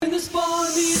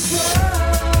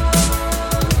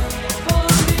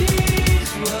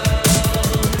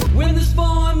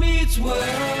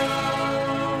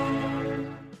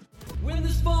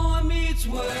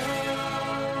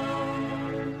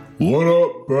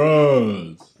up,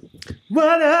 bros?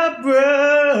 What up,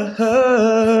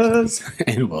 bros?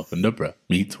 And welcome to Bro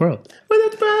Meets World.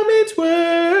 What up, Bro Meets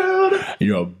World?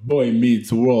 Your boy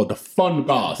meets world, the fun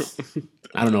boss.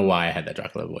 I don't know why I had that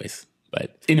Dracula voice.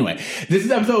 But anyway, this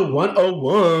is episode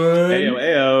 101. Ayo,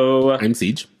 ayo. I'm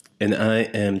Siege. And I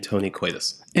am Tony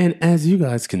Coitus. And as you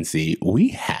guys can see, we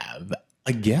have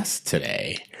a guest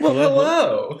today. Well,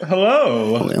 hello.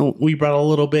 Hello. Well, we brought a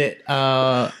little bit,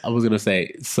 I was going to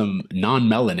say some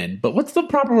non-melanin, but what's the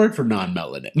proper word for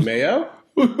non-melanin? Mayo?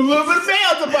 A little bit of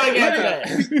mayo to podcast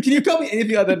today. Can you call me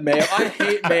anything other than mayo? I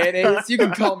hate mayonnaise. You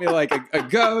can call me like a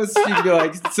ghost. You can be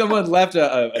like someone left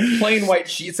a plain white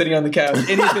sheet sitting on the couch.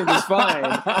 Anything is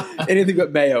fine. Anything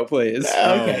but mayo, please.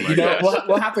 Okay, you know,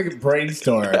 we'll have to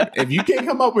brainstorm. If you can't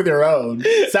come up with your own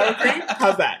sour cream,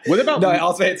 how's that? What about... No, I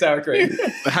also hate sour cream.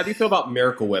 How do you feel about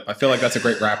Miracle Whip? I feel like that's a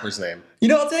great rapper's name. You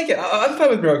know, I'll take it. I'm fine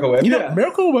with Miracle Whip. You know,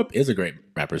 Miracle Whip is a great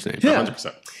rapper's name. Yeah.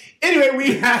 100%. Anyway,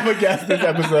 we have a guest this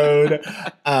episode.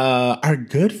 Our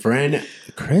good friend,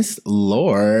 Chris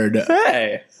Lord.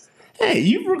 Hey. Hey,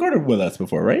 you've recorded with us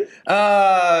before, right?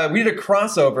 We did a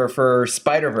crossover for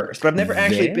Spider-Verse, but I've never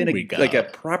actually There been we go. a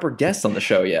proper guest on the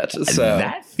show yet. So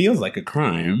That feels like a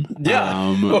crime.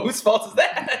 yeah. Well, whose fault is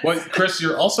that? Well, Chris,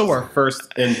 you're also our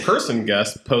first in-person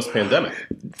guest post-pandemic.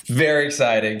 Very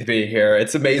exciting to be here.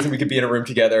 It's amazing we could be in a room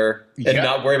together and Yeah.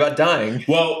 not worry about dying.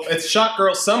 Well, it's Shot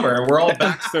Girl Summer, and we're all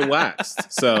waxed and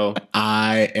waxed. So,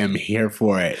 I am here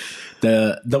for it.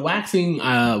 The waxing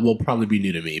will probably be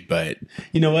new to me, but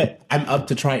you know what? I'm up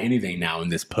to try anything now in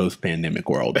this post-pandemic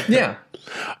world. Yeah.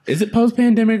 Is it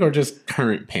post-pandemic or just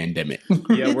current pandemic?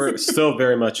 yeah, we're still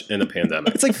very much in a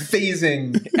pandemic. It's like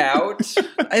phasing out,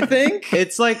 I think.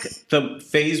 It's like the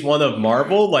phase one of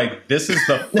Marvel. Like, this is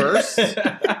the first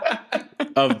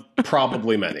of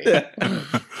probably many.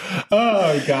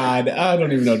 Oh God, I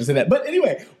don't even know how to say that. But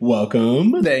anyway,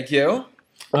 welcome. Thank you.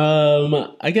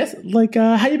 I guess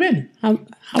how you been? How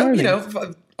are You you? know,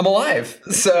 I'm alive.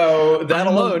 So that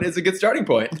I'm alone is a good starting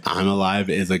point. I'm alive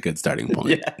is a good starting point.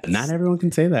 Yes. Not everyone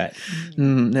can say that.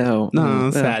 No.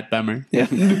 Sad bummer. Yeah.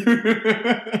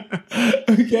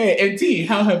 Okay, and T,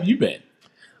 how have you been?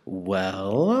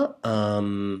 Well,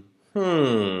 I'm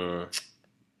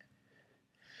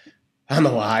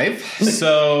alive.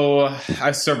 So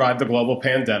I survived the global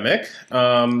pandemic.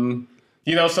 You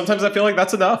know, sometimes I feel like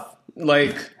that's enough.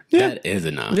 Like, That is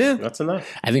enough. Yeah. that's enough.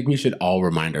 I think we should all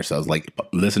remind ourselves, like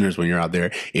listeners, when you're out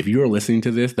there, if you are listening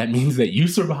to this, that means that you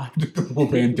survived the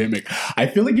global pandemic. I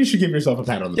feel like you should give yourself a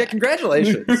pat on the Yeah, back.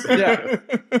 congratulations. Yeah.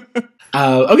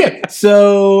 Okay,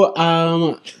 so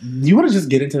you want to just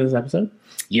get into this episode?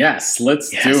 Yes, let's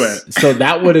do it. So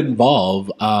that would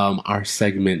involve our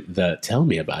segment, the Tell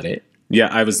Me About It. Yeah,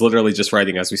 I was literally just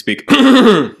writing as we speak.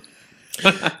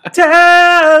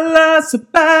 Tell us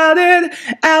about it.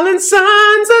 Alan's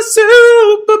sons are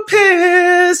super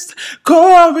pissed.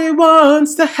 Corey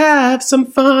wants to have some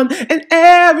fun. And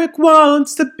Eric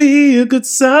wants to be a good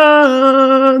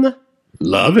son.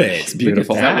 Love it.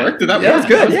 beautiful. Look at Did that work? Did that Yeah, work? it's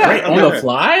good, yeah. Right on the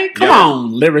fly? Come Yeah.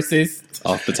 on, lyricist.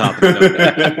 Off the top of the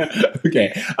note.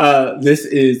 Okay. This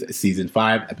is season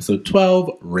 5, episode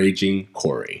 12, Raging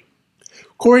Corey.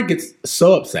 Corey gets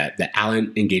so upset that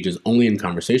Alan engages only in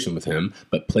conversation with him,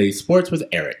 but plays sports with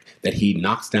Eric that he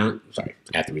knocks down. Sorry,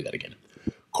 I have to read that again.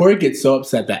 Corey gets so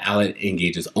upset that Alan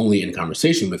engages only in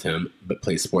conversation with him, but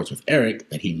plays sports with Eric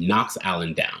that he knocks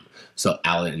Alan down. So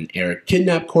Alan and Eric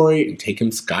kidnap Corey and take him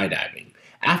skydiving.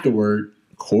 Afterward,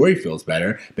 Corey feels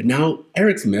better, but now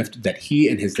Eric's miffed that he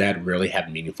and his dad rarely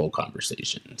have meaningful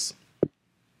conversations.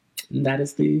 And that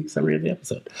is the summary of the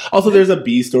episode. Also, there's a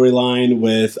B storyline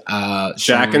with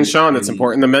Jack and Sean, it's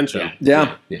important to mention.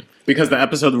 Yeah. Because the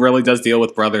episode really does deal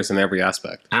with brothers in every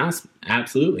aspect.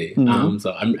 Absolutely. Mm-hmm.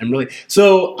 So I'm really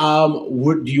so.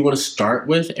 Do you want to start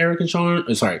with Eric and Sean?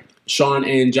 Sean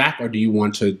and Jack, or do you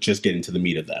want to just get into the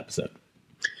meat of the episode?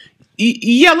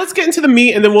 Yeah, let's get into the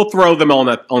meat, and then we'll throw them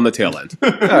on the tail end.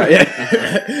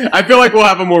 Yeah. I feel like we'll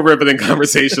have a more riveting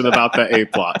conversation about the A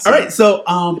plot. All right. So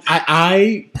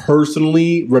I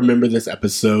personally remember this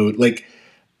episode like.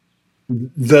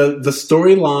 The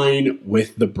storyline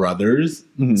with the brothers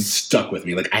stuck with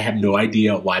me. Like, I have no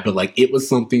idea why, but like it was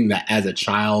something that as a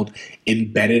child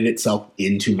embedded itself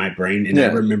into my brain, and I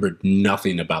remembered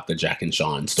nothing about the Jack and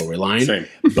Sean storyline. Same.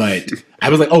 But I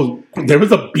was like, oh, there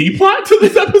was a B plot to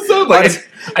this episode? Like,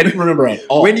 I didn't remember at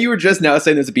all. When you were just now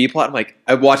saying there's a B plot, I'm like,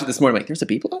 I watched it this morning, I'm like, there's a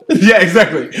B plot? Yeah,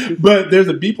 exactly. But there's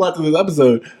a B plot to this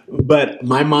episode. But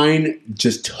my mind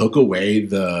just took away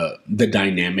the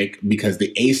dynamic because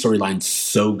the A storyline's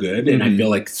so good, and I feel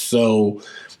like so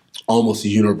almost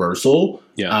universal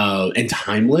and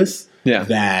timeless Yeah.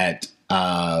 that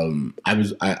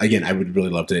I would really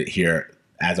love to hear,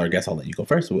 as our guest, I'll let you go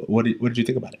first. What did you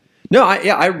think about it? No,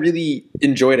 I really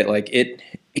enjoyed it. Like it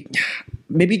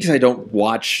maybe because I don't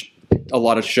watch a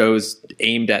lot of shows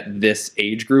aimed at this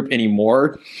age group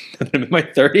anymore. I'm in my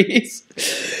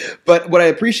 30s. But what I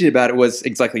appreciated about it was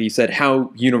exactly like you said,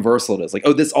 how universal it is. Like,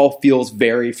 oh, this all feels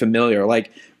very familiar.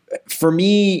 Like, for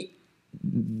me,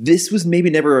 this was maybe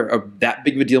never that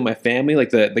big of a deal in my family, like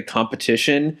the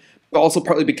competition, but also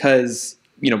partly because,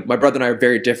 my brother and I are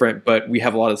very different, but we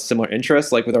have a lot of similar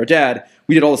interests. Like with our dad,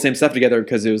 we did all the same stuff together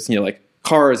because it was, like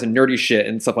cars and nerdy shit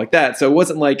and stuff like that. So it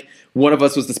wasn't like one of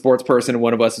us was the sports person and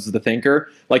one of us was the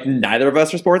thinker. Like neither of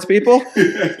us are sports people.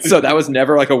 So that was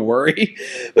never like a worry.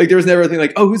 Like there was never a thing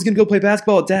like, oh, who's going to go play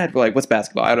basketball? Dad. We're like, what's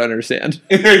basketball? I don't understand.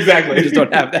 Exactly. I just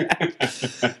don't have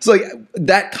that. So like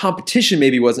that competition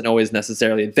maybe wasn't always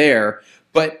necessarily there,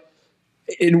 but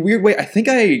in a weird way, I think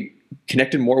I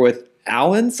connected more with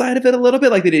Alan's side of it a little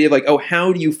bit. Like the idea of like, oh,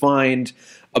 how do you find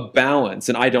a balance?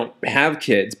 And I don't have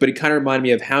kids, but it kind of reminded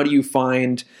me of how do you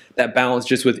find that balance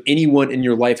just with anyone in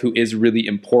your life who is really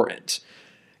important.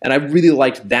 And I really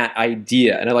liked that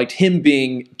idea. And I liked him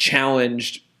being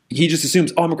challenged. He just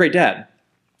assumes, oh, I'm a great dad.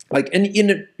 Like, and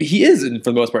he is,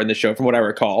 for the most part, in the show, from what I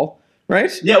recall.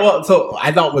 Right? Yeah, well, so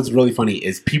I thought what's really funny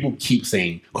is people keep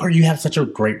saying, Corey, you have such a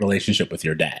great relationship with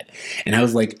your dad. And I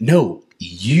was like, no,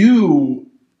 you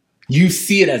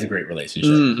see it as a great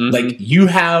relationship. Mm-hmm. Like you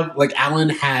have, like Alan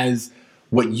has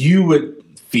what you would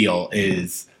feel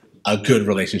is a good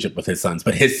relationship with his sons,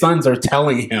 but his sons are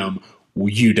telling him,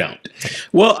 you don't.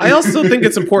 Well, I also think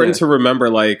it's important to remember,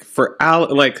 like for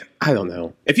Alan, like I don't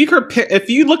know if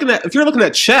you're looking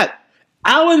at Chet.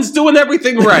 Alan's doing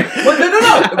everything right. Well,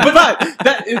 no.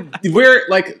 But we're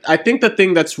like, I think the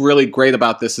thing that's really great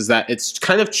about this is that it's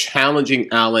kind of challenging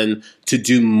Alan to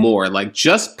do more. Like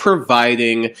just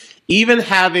providing, even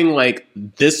having like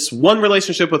this one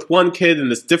relationship with one kid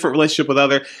and this different relationship with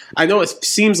other. I know it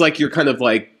seems like you're kind of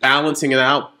like balancing it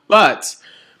out, but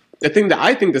the thing that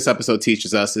I think this episode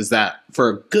teaches us is that for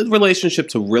a good relationship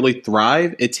to really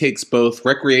thrive, it takes both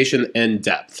recreation and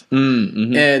depth.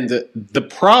 Mm-hmm. And the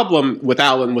problem with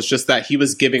Alan was just that he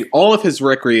was giving all of his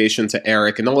recreation to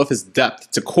Eric and all of his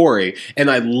depth to Corey. And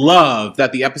I love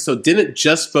that the episode didn't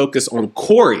just focus on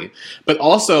Corey, but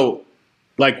also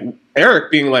like Eric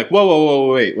being like,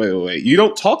 whoa, wait. You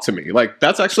don't talk to me. Like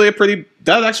that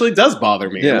actually does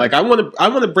bother me. Yeah. Like I want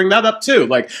to bring that up too.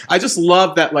 Like I just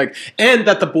love that, like, and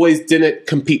that the boys didn't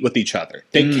compete with each other.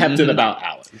 They kept it about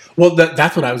Alan. Well,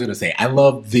 that's what I was going to say. I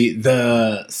love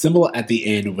the symbol at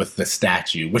the end with the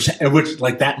statue, which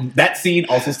like that scene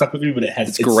also stuck with me, but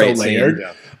it's great, so layered.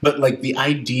 Yeah. But like the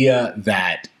idea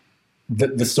that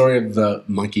the story of the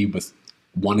monkey was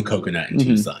one coconut and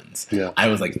two sons. Yeah. I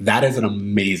was like, that is an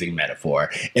amazing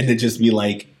metaphor. And to just be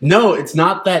like, no, it's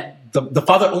not that the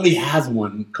father only has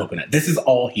one coconut. This is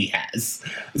all he has.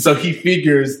 So he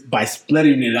figures by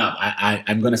splitting it up,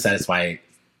 I'm going to satisfy,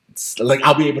 like,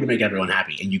 I'll be able to make everyone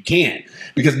happy. And you can't,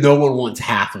 because no one wants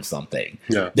half of something.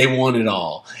 Yeah. They want it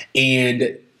all.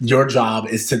 And your job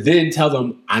is to then tell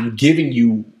them, I'm giving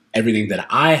you everything that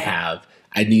I have.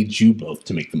 I need you both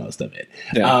to make the most of it.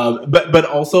 Yeah. But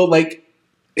also, like,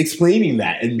 explaining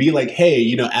that and be like,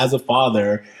 hey, as a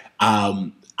father,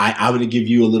 I'm going to give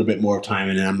you a little bit more time,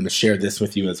 and then I'm going to share this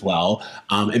with you as well.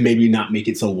 And maybe not make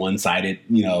it so one-sided,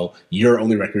 your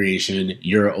only recreation,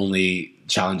 your only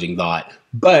challenging thought.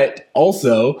 But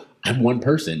also, I'm one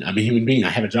person. I'm a human being. I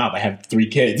have a job. I have 3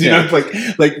 kids.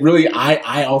 Like really,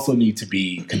 I also need to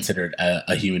be considered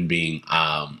a human being.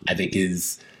 I think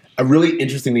is a really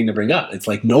interesting thing to bring up. It's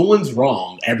like no one's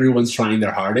wrong. Everyone's trying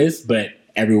their hardest, but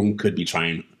everyone could be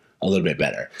trying a little bit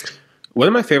better. One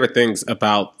of my favorite things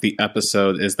about the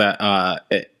episode is that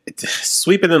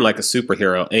sweeping in like a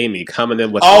superhero, Amy coming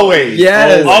in with always.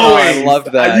 Yes, always. I love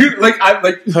that.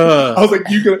 I was like,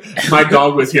 you could. My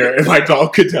dog was here, and my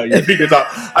dog could tell you.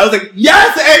 I was like,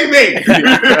 yes, Amy.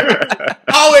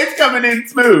 Always coming in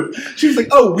smooth. She was like,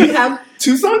 oh, we have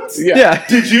 2 sons? Yeah.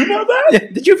 Did you know that? Yeah.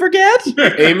 Did you forget?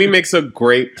 Amy makes a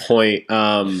great point,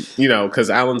 because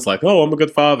Alan's like, oh, I'm a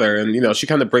good father. And, she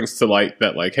kind of brings to light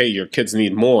that, like, hey, your kids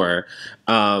need more.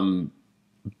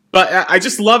 But I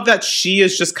just love that she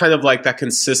is just kind of like that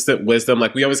consistent wisdom.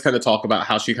 Like, we always kind of talk about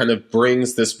how she kind of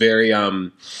brings this very...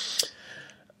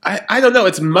 I don't know.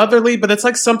 It's motherly, but it's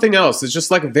like something else. It's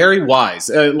just like very wise,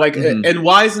 and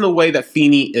wise in a way that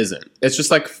Feeny isn't. It's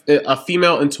just like a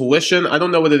female intuition. I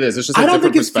don't know what it is. It's just I don't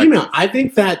think it's female. I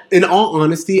think that, in all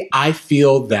honesty, I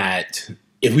feel that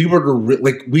if we were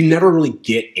to we never really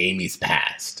get Amy's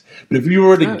past, But if we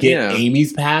were to get yeah.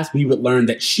 Amy's past, we would learn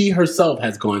that she herself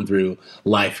has gone through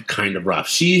life kind of rough.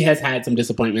 She has had some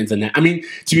disappointments, and I mean,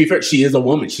 to be fair, she is a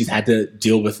woman. She's had to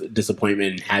deal with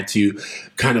disappointment and had to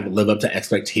kind of live up to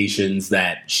expectations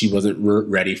that she wasn't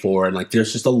ready for. And like,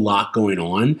 there's just a lot going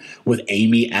on with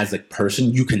Amy as a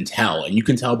person. You can tell, and you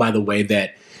can tell by the way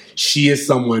that she is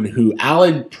someone who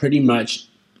Alan pretty much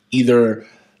either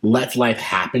lets life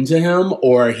happen to him,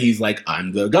 or he's like,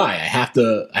 I'm the guy. I have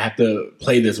to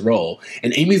play this role.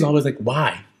 And Amy's always like,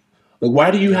 why? Like, why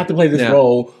do you have to play this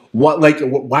role? What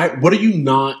are you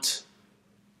not,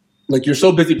 like, you're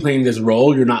so busy playing this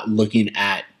role, you're not looking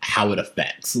at how it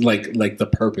affects, like the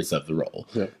purpose of the role.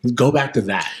 Yeah. Go back to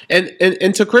that.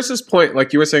 And to Chris's point,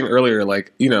 like you were saying earlier,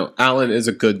 like, you know, Alan is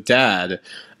a good dad.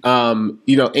 You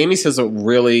know, Amy says a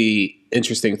really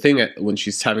interesting thing when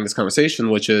she's having this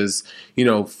conversation, which is, you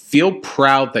know, feel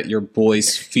proud that your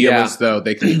boys feel as though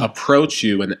they can approach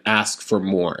you and ask for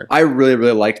more. I really,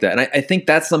 really liked that. And I think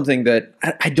that's something that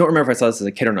I don't remember if I saw this as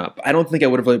a kid or not, but I don't think I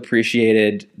would have really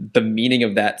appreciated the meaning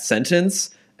of that sentence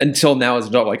until now as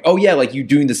an adult. Like, oh yeah, like you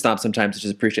doing this stop sometimes to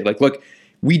just appreciate. Like, look,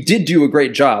 we did do a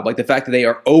great job. Like the fact that they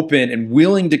are open and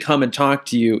willing to come and talk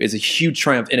to you is a huge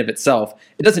triumph in of itself.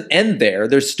 It doesn't end there.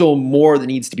 There's still more that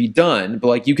needs to be done. But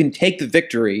like you can take the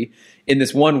victory in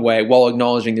this one way while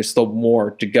acknowledging there's still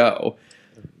more to go.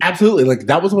 Absolutely. Like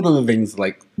that was one of the things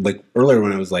like earlier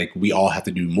when I was like, we all have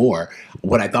to do more.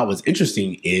 What I thought was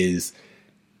interesting is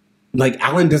like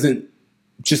Alan doesn't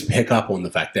just pick up on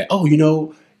the fact that, oh, you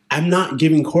know, I'm not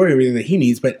giving Corey everything that he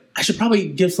needs, but I should probably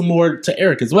give some more to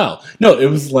Eric as well. No, it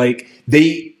was like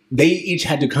they each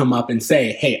had to come up and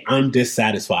say, hey, I'm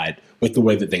dissatisfied with the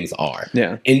way that things are.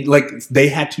 Yeah. And like they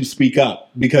had to speak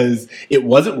up because it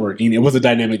wasn't working. It was a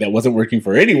dynamic that wasn't working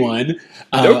for anyone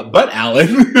but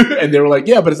Alan. And they were like,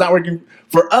 yeah, but it's not working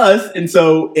for us. And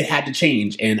so it had to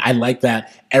change. And I like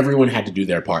that everyone had to do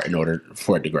their part in order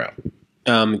for it to grow.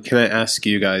 Can I ask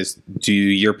you guys, do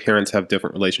your parents have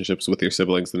different relationships with your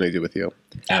siblings than they do with you?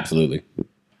 Absolutely.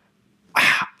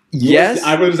 Yes.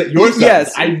 I was yours does.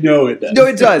 Yes. I know it does. No,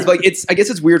 it does. Like I guess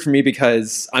it's weird for me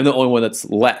because I'm the only one that's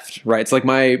left, right? It's like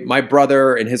my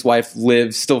brother and his wife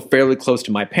live still fairly close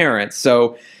to my parents.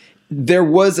 So there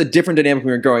was a different dynamic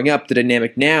when we were growing up. The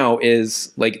dynamic now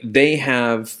is like they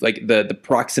have like the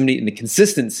proximity and the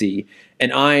consistency,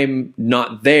 and I'm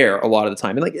not there a lot of the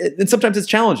time. And like, and sometimes it's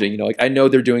challenging, you know, like I know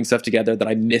they're doing stuff together that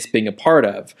I miss being a part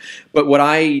of. But what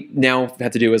I now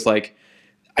have to do is like,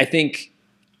 I think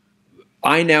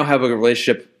I now have a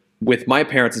relationship with my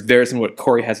parents is very similar to what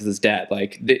Corey has with his dad.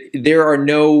 Like there are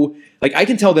no, like I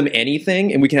can tell them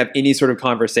anything and we can have any sort of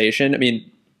conversation. I mean,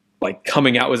 like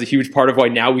coming out was a huge part of why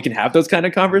now we can have those kind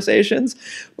of conversations.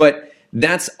 But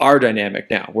that's our dynamic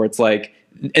now where it's like,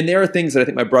 and there are things that I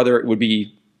think my brother would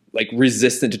be like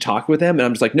resistant to talk with him. And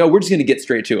I'm just like, no, we're just going to get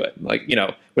straight to it. Like, you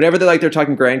know, whenever they're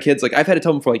talking grandkids, like I've had to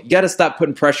tell them before, like, you got to stop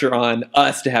putting pressure on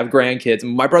us to have grandkids.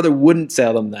 And my brother wouldn't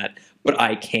tell them that, but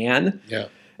I can. Yeah.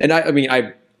 And I mean,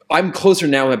 I'm closer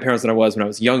now with my parents than I was when I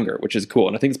was younger, which is cool.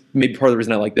 And I think it's maybe part of the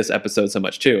reason I like this episode so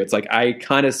much too. It's like, I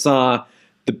kind of saw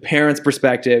the parents'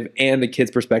 perspective and the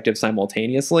kids' perspective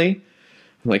simultaneously.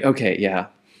 I'm like, okay, yeah.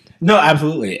 No,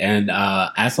 absolutely. And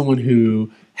as someone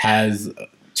who has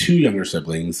two younger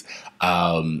siblings,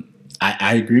 I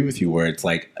agree with you where it's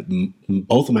like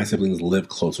both of my siblings live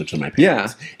closer to my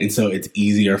parents. Yeah. And so it's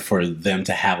easier for them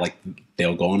to have like,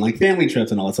 they'll go on like family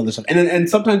trips and all this other stuff. And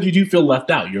sometimes you do feel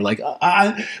left out. You're like,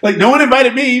 like no one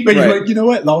invited me, but you're like, you know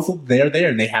what? And also they're there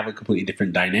and they have a completely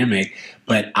different dynamic.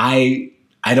 But I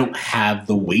don't have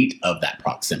the weight of that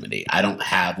proximity. I don't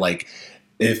have like,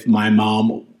 if my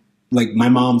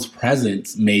mom's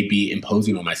presence may be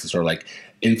imposing on my sister, like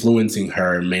influencing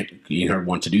her and making her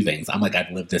want to do things. I'm like, I've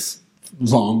lived this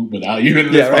long without you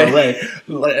this far away.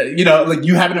 You know, like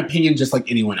you have an opinion just like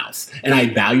anyone else. And I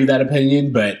value that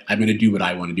opinion, but I'm going to do what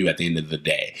I want to do at the end of the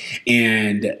day.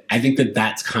 And I think that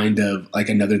that's kind of like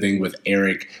another thing with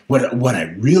Eric. What I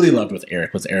really loved with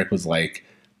Eric was like,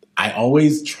 I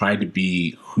always tried to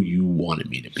be who you wanted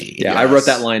me to be. Yeah, yes. I wrote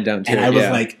that line down too. And I was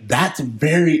like, that's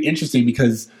very interesting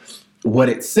because what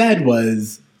it said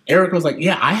was, Eric was like,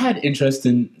 yeah, I had interest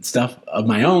in stuff of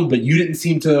my own, but you didn't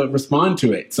seem to respond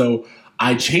to it. So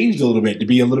I changed a little bit to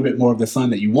be a little bit more of the son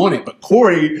that you wanted. But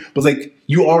Corey was like,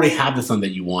 you already have the son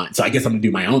that you want. So I guess I'm going to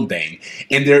do my own thing.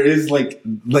 And there is like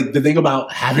the thing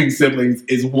about having siblings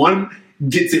is one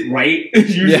gets it right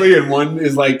usually, and one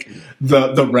is like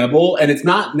the rebel. And it's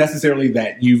not necessarily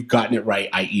that you've gotten it right,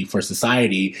 i.e. for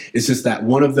society. It's just that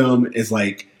one of them is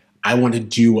like, I want to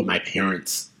do what my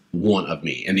parents want of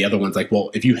me. And the other one's like,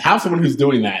 well, if you have someone who's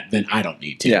doing that, then I don't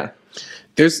need to. Yeah.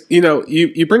 There's,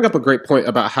 you bring up a great point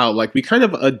about how like we kind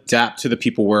of adapt to the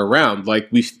people we're around. Like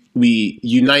we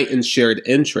unite in shared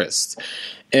interests,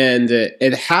 and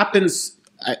it happens,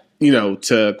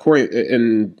 to Corey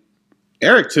and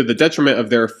Eric to the detriment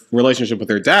of their relationship with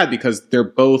their dad, because they're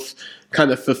both kind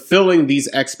of fulfilling these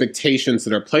expectations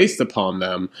that are placed upon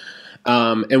them.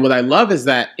 And what I love is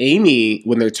that Amy,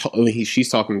 when she's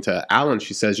talking to Alan,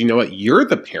 she says, "You know what? You're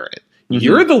the parent. Mm-hmm.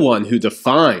 You're the one who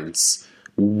defines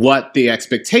what the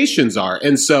expectations are.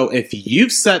 And so if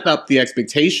you've set up the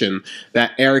expectation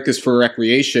that Eric is for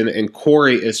recreation and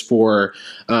Corey is for,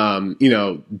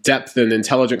 depth and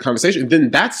intelligent conversation, then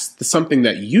that's something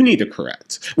that you need to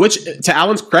correct," which, to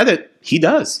Alan's credit, he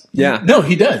does. Yeah. No,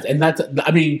 he does. And that's,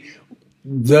 I mean,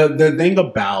 the thing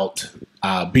about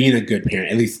being a good parent,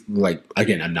 at least, like,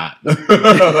 again, I'm not.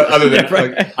 Other than,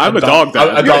 right. like, I'm a dog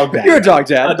dad. A dog dad. You're a dog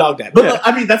dad. A dog dad. But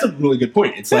I mean, that's a really good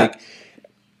point. It's like,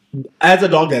 as a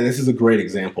dog dad, this is a great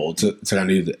example to kind of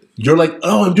use it. You're like,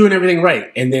 oh, I'm doing everything right.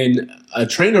 And then a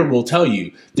trainer will tell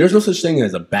you there's no such thing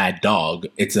as a bad dog.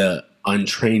 It's a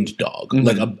untrained dog, Mm-hmm.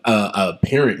 like a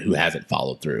parent who hasn't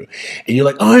followed through. And you're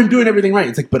like, oh, I'm doing everything right.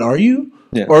 It's like, but are you?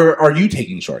 Yeah. Or are you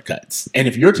taking shortcuts? And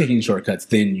if you're taking shortcuts,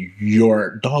 then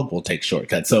your dog will take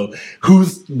shortcuts. So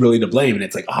who's really to blame? And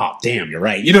it's like, oh, damn, you're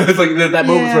right. It's like that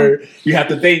moment where you have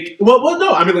to think, well,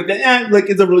 no. I mean, like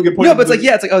it's a really good point. No, but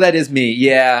it's like, oh, that is me.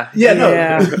 Yeah.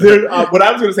 No. What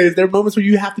I was going to say is there are moments where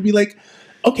you have to be like,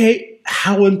 okay,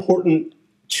 how important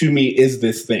to me is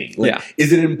this thing? Like,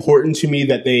 is it important to me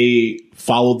that they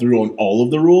follow through on all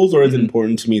of the rules, or is it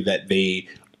important to me that they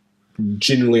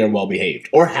generally are well behaved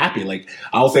or happy? Like,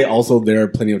 I'll say also there are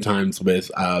plenty of times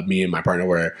with me and my partner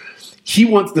where he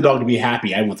wants the dog to be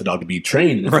happy, I want the dog to be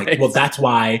trained. And it's like, well, that's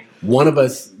why one of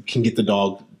us can get the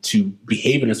dog to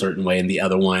behave in a certain way and the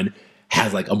other one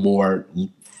has like a more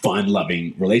fun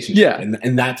loving relationship. Yeah.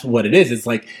 And that's what it is. It's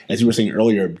like, as you were saying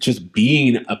earlier, just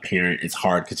being a parent is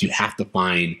hard because you have to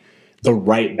find the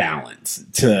right balance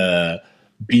to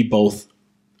be both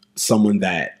someone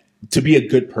to be a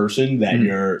good person that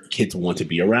your kids want to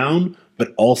be around,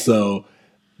 but also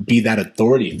be that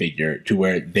authority figure to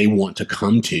where they want to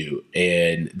come to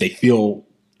and they feel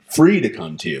free to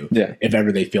come to if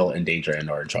ever they feel in danger and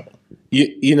are in trouble.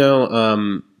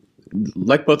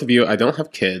 Like both of you, I don't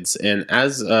have kids. And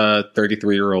as a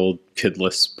 33-year-old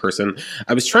kidless person,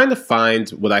 I was trying to find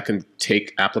what I can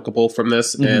take applicable from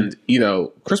this. Mm-hmm.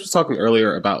 And, Chris was talking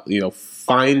earlier about,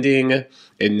 finding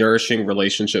and nourishing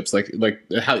relationships, like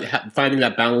how finding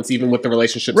that balance even with the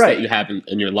relationships that you have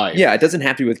in your life. Yeah, it doesn't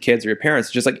have to be with kids or your parents.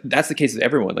 Just like that's the case with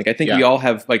everyone. Like I think we all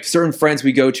have like certain friends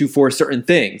we go to for certain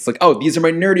things. Like, oh, these are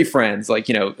my nerdy friends. Like,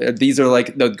 these are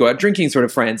like the go out drinking sort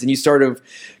of friends. And you sort of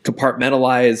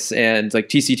compartmentalize and like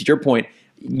TC, to your point,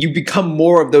 you become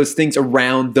more of those things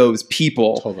around those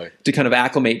people to kind of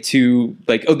acclimate to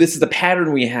like, oh, this is the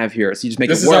pattern we have here. So you just make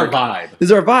it work. This is our vibe. This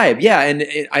is our vibe. Yeah. And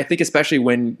I think especially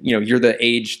when, you're the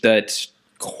age that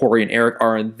Corey and Eric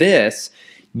are in this,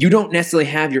 you don't necessarily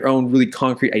have your own really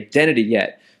concrete identity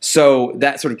yet. So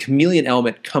that sort of chameleon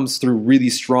element comes through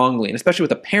really strongly. And especially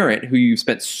with a parent who you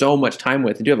spent so much time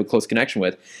with and do have a close connection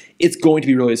with, it's going to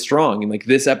be really strong. And like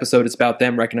this episode, it's about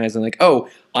them recognizing like, oh,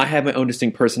 I have my own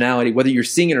distinct personality. Whether you're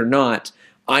seeing it or not,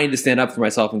 I need to stand up for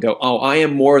myself and go, oh, I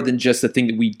am more than just the thing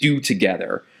that we do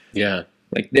together. Yeah.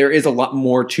 Like there is a lot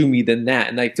more to me than that.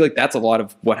 And I feel like that's a lot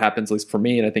of what happens, at least for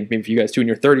me. And I think maybe for you guys too in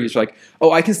your 30s, you're like,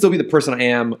 oh, I can still be the person I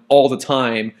am all the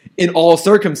time in all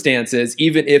circumstances,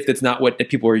 even if it's not what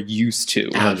people are used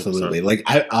to. Absolutely. 100%. Like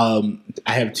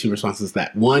I have two responses to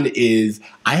that. One is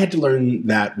I had to learn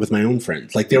that with my own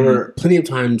friends. Like there were plenty of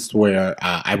times where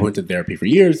I went to therapy for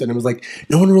years and I was like,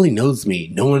 no one really knows me.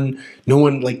 No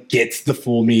one like gets the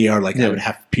full me, or like I would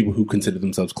have people who consider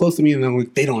themselves close to me and I'm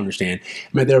like, they don't understand.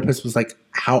 And my therapist was like,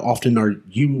 how often are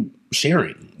you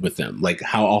sharing with them? Like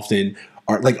how often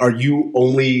are you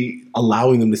only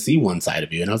allowing them to see one side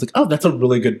of you? And I was like, oh, that's a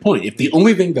really good point. If the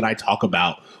only thing that I talk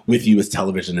about with you is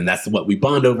television and that's what we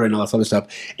bond over and all this other stuff,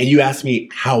 and you ask me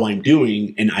how I'm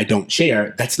doing and I don't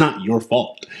share, that's not your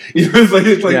fault.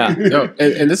 It's like yeah. No,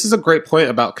 and this is a great point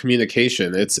about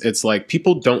communication. It's like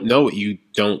people don't know what you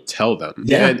don't tell them.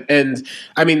 Yeah. And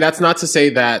I mean, that's not to say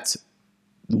that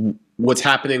what's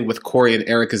happening with Corey and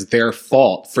Eric is their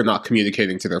fault for not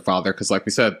communicating to their father. Because like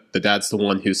we said, the dad's the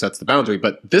one who sets the boundary.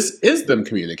 But this is them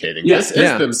communicating. Yeah, this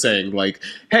is them saying like,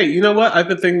 hey, you know what? I've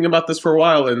been thinking about this for a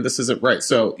while and this isn't right.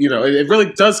 So, it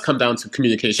really does come down to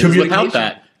communication. Without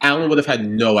that, Alan would have had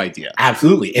no idea.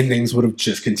 Absolutely. And things would have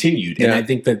just continued. Yeah. And I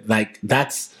think that like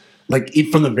that's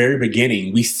from the very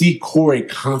beginning, we see Corey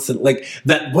constant like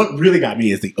that. What really got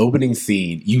me is the opening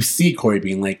scene. You see Corey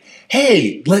being like,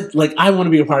 "Hey, I want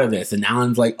to be a part of this," and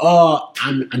Alan's like, "Oh,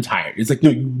 I'm tired." It's like, no,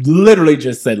 you literally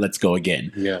just said, "Let's go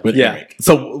again." With Eric.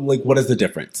 So like, what is the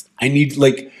difference? I need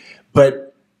but.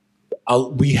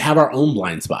 We have our own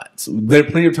blind spots. There are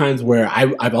plenty of times where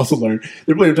I've also learned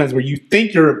there are plenty of times where you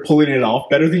think you're pulling it off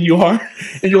better than you are,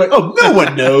 and you're like, "Oh, no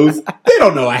one knows. They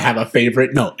don't know I have a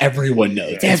favorite." No, everyone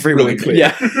knows. It's really clear.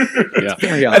 Yeah.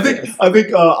 Yeah. I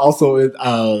think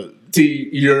also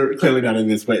you're clearly not in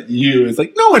this, but it's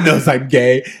like no one knows I'm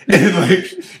gay, and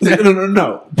like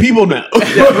no, people know.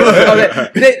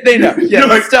 They know. Yeah,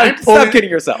 like, stop kidding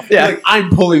yourself. Yeah, like, I'm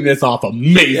pulling this off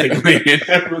amazingly, and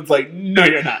everyone's like, no,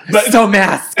 you're not. But so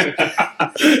masked.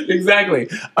 Exactly.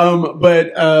 So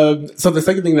the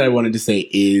second thing that I wanted to say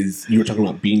is you were talking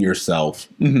about being yourself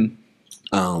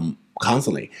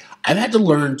constantly. I've had to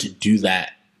learn to do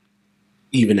that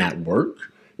even at work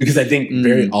because I think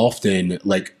very often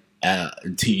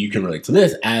you can relate to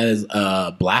this as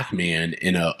a black man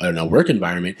in a work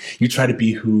environment. You try to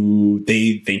be who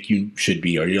they think you should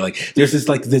be, or you're like, there's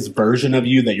this version of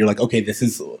you that you're like, okay, this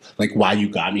is like why you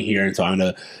got me here, and so I'm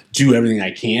gonna do everything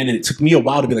I can. And it took me a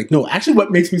while to be like, no, actually,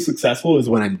 what makes me successful is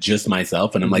when I'm just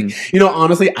myself, and I'm like,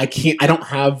 honestly, I don't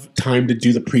have time to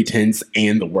do the pretense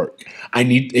and the work.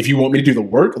 If you want me to do the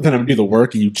work, then I'm gonna do the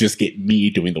work, and you just get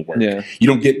me doing the work. Yeah. You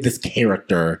don't get this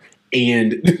character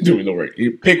and doing the work.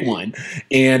 You pick one.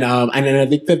 And I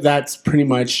think that's pretty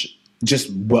much just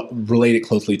what related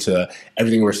closely to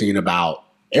everything we're seeing about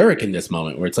Eric in this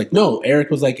moment, where it's like, no, Eric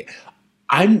was like,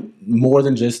 I'm more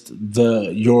than just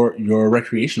your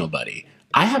recreational buddy.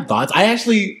 I have thoughts.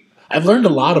 I've learned a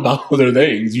lot about other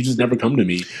things. You just never come to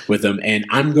me with them, and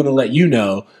I'm going to let you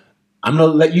know. I'm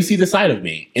going to let you see the side of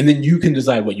me, and then you can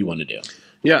decide what you want to do.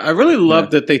 Yeah, I really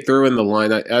love that they threw in the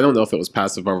line. I don't know if it was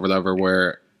passive or whatever,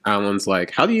 where Alan's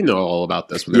like, how do you know all about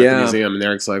this when they're at the museum? And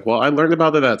Eric's like, well, I learned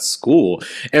about it at school.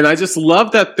 And I just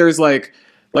love that there's like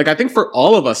I think for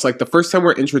all of us, like the first time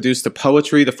we're introduced to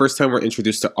poetry, the first time we're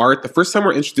introduced to art, the first time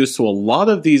we're introduced to a lot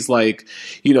of these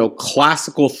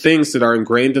classical things that are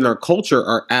ingrained in our culture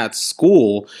are at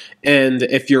school. And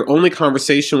if your only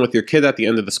conversation with your kid at the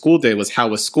end of the school day was, how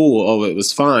was school? Oh, it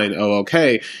was fine. Oh,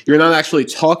 okay. You're not actually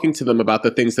talking to them about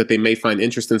the things that they may find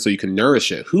interesting so you can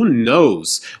nourish it. Who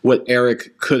knows what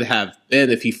Eric could have been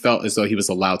if he felt as though he was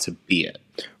allowed to be it.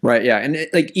 Right. Yeah. And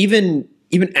even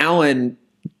Alan,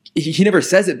 he never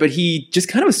says it, but he just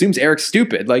kind of assumes Eric's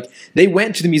stupid. Like, they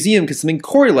went to the museum because something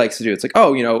Corey likes to do. It's like,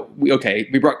 oh,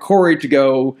 we brought Corey to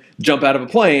go jump out of a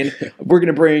plane. We're going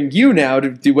to bring you now to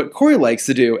do what Corey likes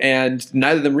to do. And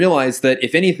neither of them realize that,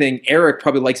 if anything, Eric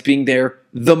probably likes being there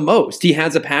the most. He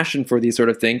has a passion for these sort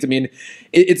of things. I mean,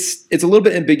 it's a little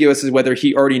bit ambiguous as whether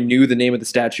he already knew the name of the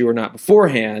statue or not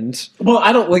beforehand. Well,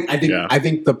 I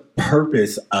think the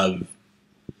purpose of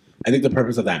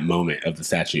that moment of the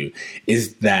statue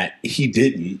is that he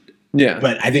didn't. Yeah.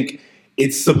 But I think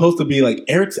it's supposed to be like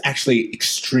Eric's actually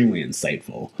extremely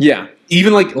insightful. Yeah.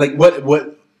 Even like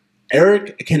what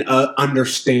Eric can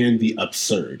understand the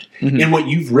absurd. And what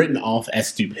you've written off as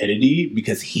stupidity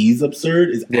because he's absurd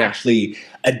is actually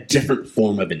a different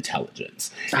form of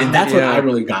intelligence. And that's what I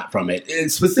really got from it. And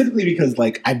specifically because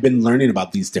I've been learning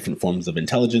about these different forms of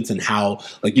intelligence and how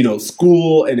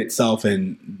school in itself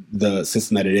and the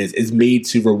system that it is made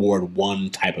to reward one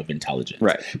type of intelligence.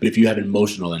 Right. But if you have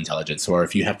emotional intelligence or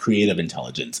if you have creative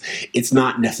intelligence, it's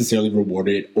not necessarily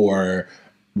rewarded or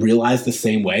realized the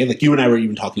same way. Like you and I were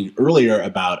even talking earlier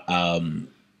about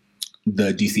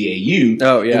the DCAU.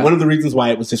 Oh, yeah. And one of the reasons why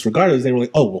it was disregarded is they were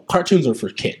like, oh, well, cartoons are for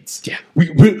kids. Yeah.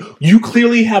 You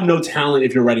clearly have no talent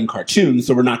if you're writing cartoons,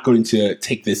 so we're not going to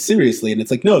take this seriously. And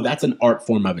it's like, no, that's an art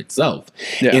form of itself.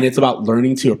 Yeah. And it's about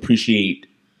learning to appreciate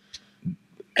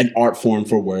an art form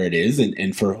for where it is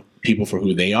and for people for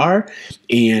who they are.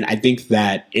 And I think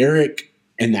that Eric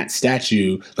and that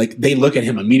statue, they look at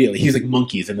him immediately. He's like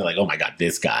monkeys, and they're like, "Oh my god,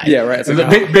 this guy!" Yeah, right. So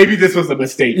maybe this was a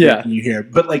mistake. Yeah, you hear,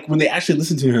 but when they actually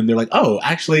listen to him, they're like, "Oh,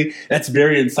 actually, that's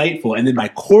very insightful." And then by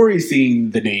Corey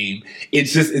seeing the name,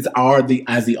 it's as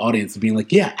the audience being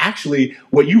like, "Yeah, actually,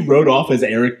 what you wrote off as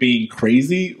Eric being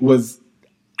crazy was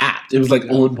apt. It was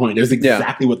on point. It was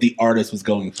exactly what the artist was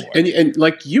going for." And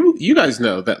you guys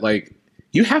know that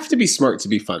you have to be smart to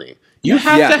be funny. You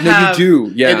have to have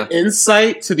an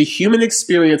insight to the human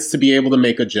experience to be able to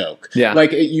make a joke. Yeah.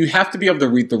 You have to be able to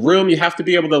read the room. You have to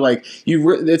be able to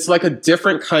it's a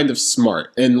different kind of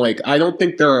smart. And I don't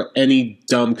think there are any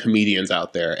dumb comedians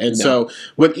out there. And so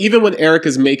even when Eric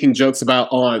is making jokes about,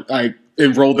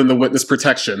 enrolled in the witness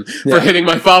protection Yeah. for hitting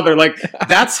my father. Like,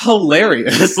 that's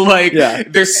hilarious. Like, Yeah.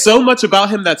 there's so much about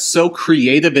him that's so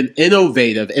creative and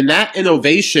innovative, and that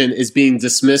innovation is being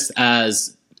dismissed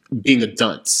as being a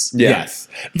dunce. Yeah. Yes.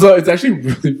 So it's actually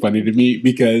really funny to me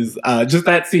because just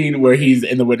that scene where he's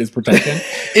in the witness protection,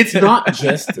 it's not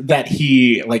just that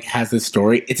he like has this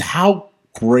story, it's how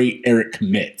great Eric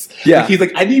commits. Yeah. Like, he's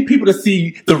like, I need people to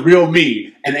see the real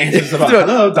me. And answers about,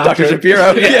 hello, Dr.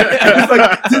 Shapiro. Yeah. It's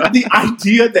like the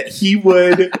idea that he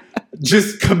would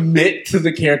just commit to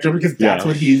the character because that's Yeah.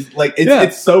 what he's like.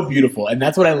 It's so beautiful. And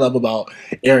that's what I love about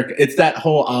Eric. It's that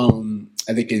whole,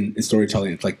 I think in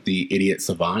storytelling, it's like the idiot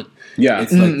savant. Yeah.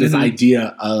 It's like this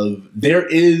idea of there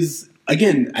is,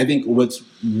 again, I think what's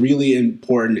really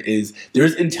important is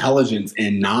there's intelligence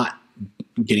in not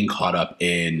getting caught up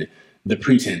in the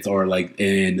pretense or like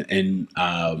in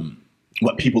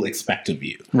what people expect of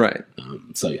you. Right.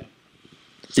 So yeah.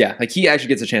 Yeah, like he actually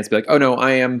gets a chance to be like, oh no,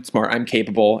 I am smart, I'm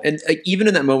capable. And like, even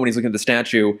in that moment when he's looking at the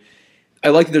statue, I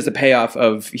like that there's a payoff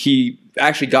of he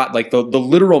actually got like the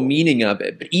literal meaning of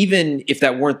it. But even if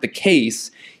that weren't the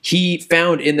case, he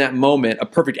found in that moment a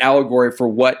perfect allegory for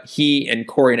what he and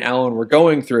Corey and Alan were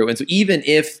going through. And so even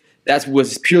if that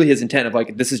was purely his intent of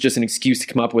like, this is just an excuse to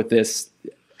come up with this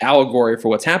allegory for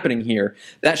what's happening here,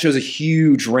 that shows a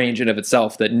huge range in of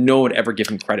itself that no one would ever give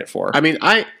him credit for. I mean,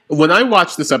 when I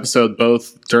watched this episode,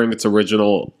 both during its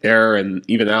original air and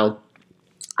even now,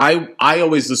 I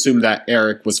always assumed that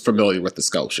Eric was familiar with the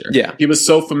sculpture. Yeah. He was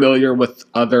so familiar with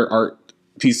other art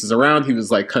pieces around. He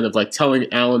was like kind of like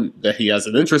telling Alan that he has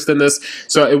an interest in this.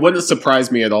 So it wouldn't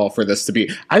surprise me at all for this to be.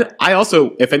 I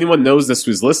also, if anyone knows this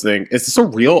who's listening, is this a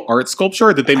real art sculpture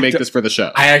or did they make this for the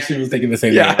show? I actually was thinking the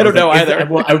same Yeah, thing. I don't know like, either.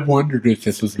 I wondered if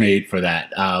this was made for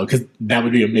that because that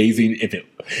would be amazing if it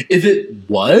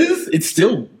was. It's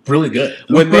still really good.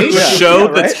 When they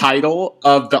showed right? the title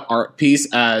of the art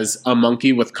piece as a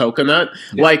monkey with coconut,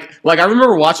 like I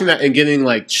remember watching that and getting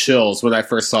like chills when I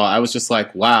first saw it. I was just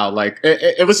like, wow, like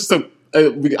it was just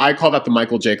I call that the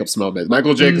Michael Jacobs moment.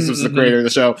 Michael Jacobs was the creator of the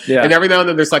show. Yeah. And every now and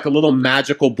then there's like a little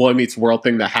magical Boy Meets World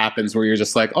thing that happens where you're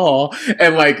just like, oh,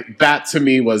 and like that to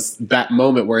me was that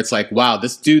moment where it's like, wow,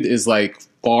 this dude is like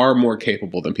far more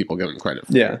capable than people give him credit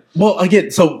for. Yeah. Well, again,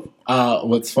 so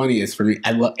what's funny is for me,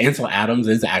 I love Ansel Adams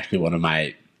is actually one of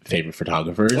my favorite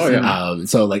photographers. Oh, yeah.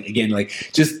 So like again,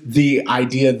 like just the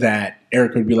idea that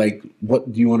Eric would be like,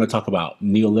 "What do you want to talk about?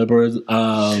 Neoliberalism?"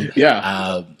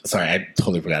 Sorry, I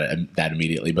totally forgot that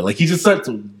immediately. But like he just starts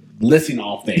listing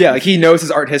off things. Yeah, like he knows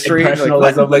his art history.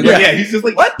 Impressionism, like, yeah, he's just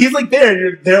like, what? He's like there,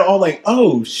 and they're all like,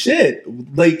 "Oh shit!"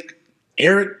 Like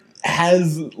Eric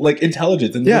has like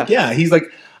intelligence, and he's like,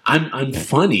 I'm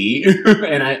funny,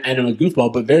 and I'm a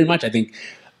goofball, but very much I think,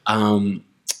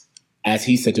 as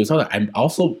he said to his father, I'm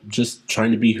also just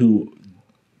trying to be who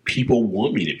people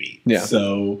want me to be. Yeah.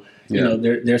 So you know,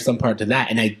 there's some part to that,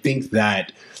 and I think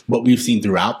that what we've seen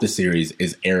throughout the series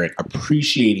is Eric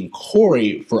appreciating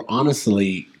Corey for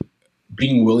honestly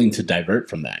being willing to divert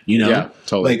from that. You know, Yeah,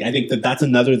 totally. Like I think that that's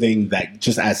another thing that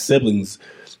just as siblings,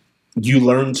 you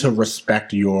learn to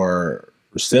respect your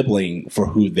sibling for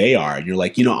who they are. You're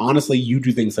like, you know, honestly, you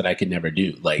do things that I could never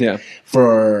do. Like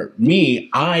for me,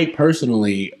 I've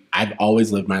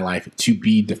always lived my life to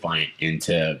be defiant and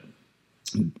to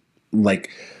like,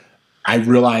 I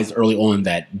realized early on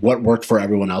that what worked for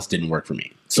everyone else didn't work for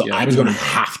me. So I was going to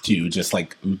have to just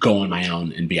like go on my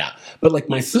own and be out. But like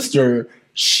my sister,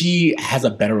 she has a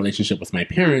better relationship with my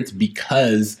parents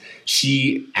because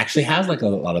she actually has like a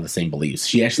lot of the same beliefs.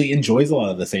 She actually enjoys a lot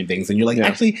of the same things. And you're like,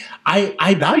 actually,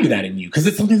 I value that in you because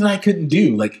it's something that I couldn't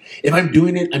do. Like if I'm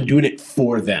doing it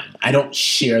for them. I don't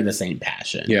share the same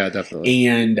passion. Yeah, definitely.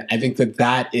 And I think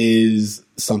that is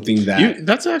something that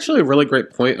that's actually a really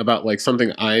great point about like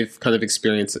something I've kind of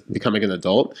experienced becoming an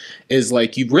adult is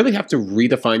like you really have to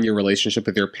redefine your relationship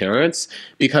with your parents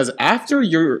because after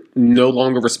you're no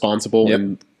longer responsible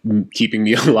and keeping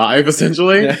me alive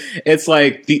essentially, it's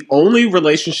like the only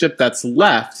relationship that's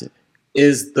left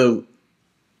is the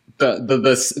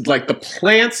like the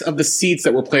plants of the seeds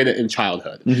that were planted in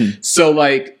childhood. So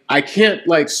like I can't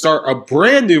like start a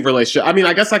brand new relationship. I mean,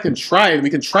 I guess I can try and we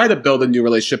can try to build a new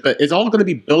relationship, but it's all going to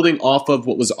be building off of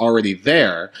what was already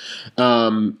there.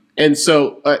 And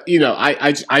so, you know,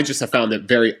 I just have found it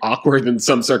very awkward in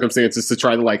some circumstances to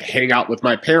try to like hang out with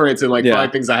my parents and like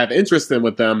find things I have interest in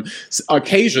with them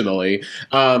occasionally,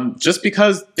 just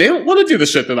because they don't want to do the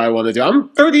shit that I want to do. I'm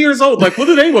 30 years old. Like, what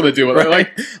do they want to do?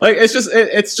 Like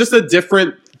it's just a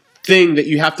different thing that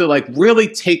you have to like really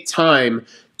take time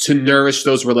to nourish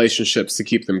those relationships to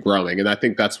keep them growing. And I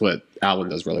think that's what Alan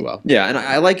does really well. Yeah, and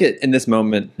I like it in this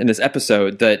moment, in this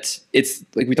episode, that it's,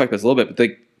 like we talked about this a little bit, but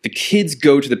like the kids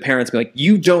go to the parents and be like,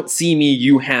 you don't see me,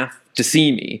 you have to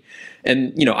see me.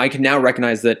 And, I can now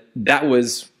recognize that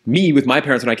was me with my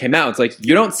parents when I came out. It's like,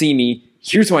 you don't see me,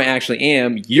 here's who I actually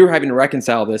am, you're having to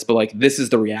reconcile this, but like, this is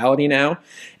the reality now.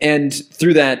 And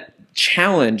through that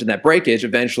challenge and that breakage,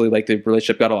 eventually like the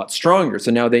relationship got a lot stronger. So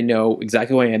now they know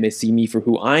exactly who I am, they see me for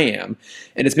who I am.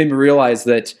 And it's made me realize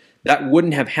that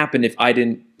wouldn't have happened if I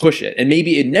didn't push it. And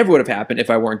maybe it never would have happened if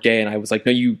I weren't gay and I was like,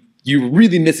 no, you're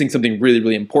really missing something really,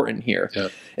 really important here. Yeah.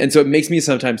 And so it makes me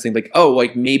sometimes think like, oh,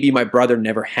 like maybe my brother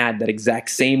never had that exact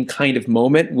same kind of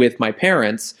moment with my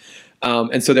parents.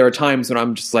 And so there are times when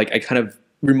I'm just like, I kind of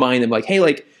remind them like, hey,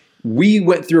 like we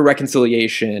went through a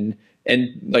reconciliation and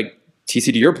like,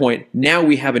 TC, to your point, now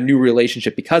we have a new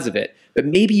relationship because of it. But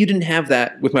maybe you didn't have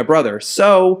that with my brother.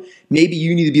 So maybe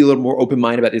you need to be a little more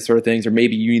open-minded about these sort of things, or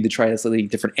maybe you need to try a slightly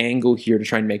different angle here to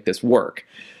try and make this work.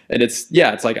 And it's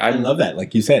like I love that.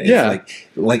 Like you said,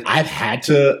 it's like I've had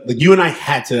to, like you and I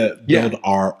had to build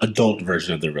our adult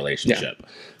version of the relationship. Yeah.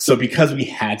 So because we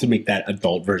had to make that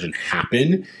adult version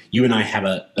happen, you and I have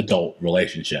an adult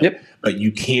relationship. Yep. But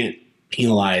you can't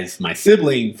penalize my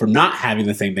sibling for not having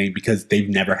the same thing because they've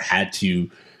never had to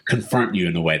confront you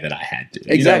in the way that I had to.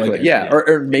 Exactly.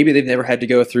 Or maybe they've never had to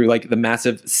go through like the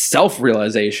massive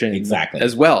self-realization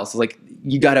as well. So like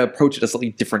you got to approach it a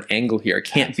slightly different angle here. It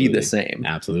can't be the same.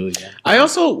 Absolutely. Yeah. I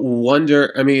also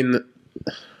wonder, I mean,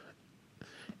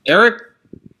 Eric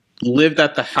lived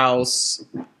at the house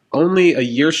only a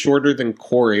year shorter than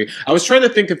Corey. I was trying to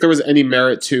think if there was any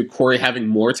merit to Corey having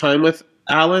more time with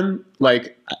Alan,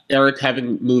 like Eric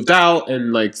having moved out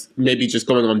and like maybe just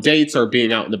going on dates or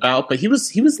being out and about, but he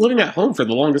was living at home for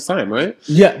the longest time, right?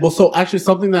 Yeah. Well, so actually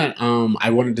something that I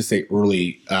wanted to say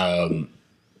early on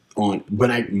when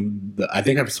I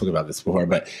think I've spoken about this before,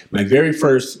 but my very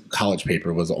first college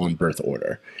paper was on birth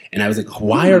order, and I was like,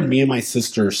 why are me and my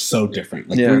sister so different?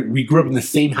 Like we grew up in the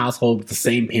same household with the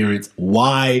same parents.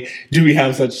 Why do we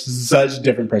have such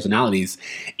different personalities?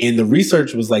 And the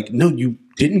research was like, no, you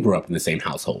didn't grow up in the same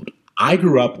household. I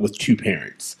grew up with two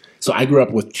parents. So I grew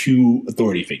up with two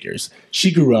authority figures.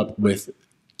 She grew up with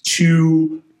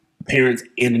two parents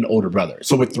and an older brother.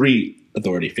 So with three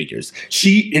authority figures.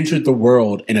 She entered the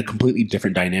world in a completely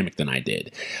different dynamic than I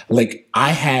did. Like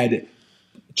I had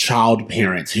child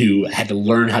parents who had to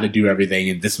learn how to do everything,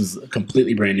 and this was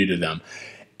completely brand new to them.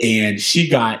 And she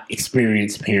got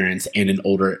experienced parents and an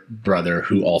older brother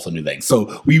who also knew things.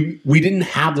 So we didn't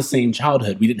have the same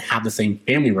childhood. We didn't have the same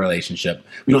family relationship.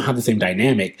 We don't have the same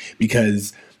dynamic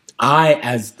because I,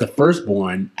 as the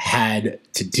firstborn, had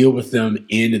to deal with them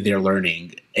in their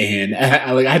learning. And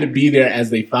I had to be there as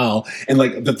they fell. And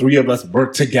like the three of us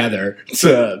worked together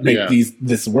to make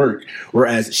this work.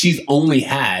 Whereas she's only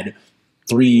had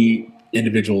three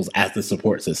individuals as the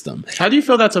support system. How do you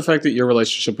feel that's affected your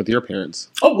relationship with your parents?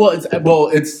 Oh,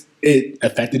 it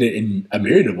affected it in a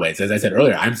myriad of ways. As I said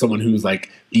earlier, I'm someone who's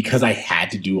like, because I had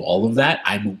to do all of that,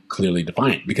 I'm clearly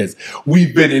defiant because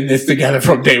we've been in this together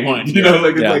from day one. You know,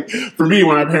 like, it's like for me,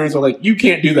 when our parents are like, you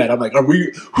can't do that. I'm like,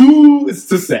 who is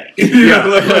to say?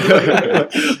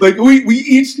 Like we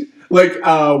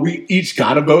each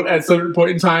got a vote at a certain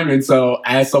point in time. And so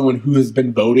as someone who has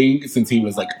been voting since he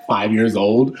was like 5 years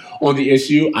old on the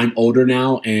issue, I'm older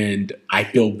now and I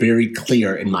feel very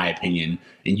clear in my opinion.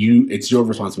 And it's your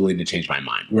responsibility to change my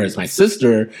mind. Whereas my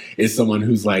sister is someone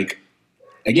who's like,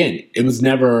 again, it was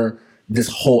never this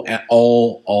whole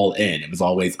all in. It was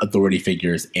always authority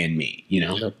figures and me, you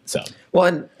know? Yep. So. Well,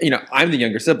 and, I'm the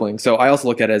younger sibling. So I also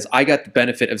look at it as I got the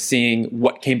benefit of seeing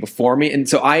what came before me. And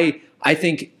so I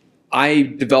think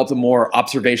I developed a more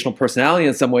observational personality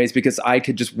in some ways because I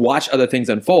could just watch other things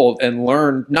unfold and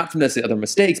learn, not from necessarily other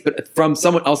mistakes, but from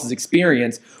someone else's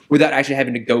experience without actually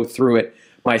having to go through it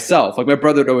myself. Like my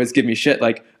brother would always give me shit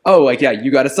like, oh, like, yeah, you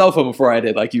got a cell phone before I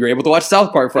did. Like you were able to watch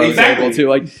South Park before I was able to.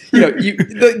 Like,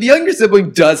 the younger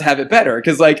sibling does have it better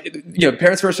because like,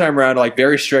 parents first time around are like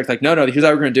very strict. Like, no, here's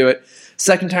how we're going to do it.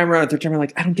 Second time around, third time around,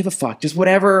 like, I don't give a fuck. Just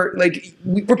whatever. Like,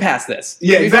 we're past this.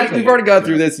 Yeah, exactly. We've already gone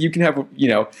through this. You can have,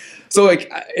 So,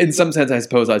 like, in some sense, I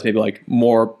suppose I was maybe, like,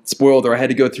 more spoiled or I had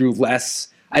to go through less.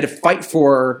 I had to fight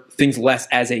for things less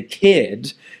as a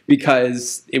kid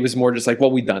because it was more just like, well,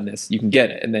 we've done this. You can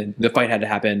get it. And then the fight had to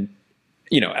happen,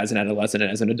 as an adolescent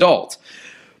and as an adult.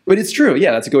 But it's true. Yeah,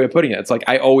 that's a good way of putting it. It's like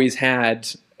I always had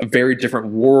a very different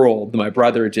world than my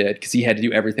brother did because he had to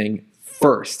do everything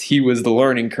first. He was the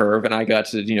learning curve, and I got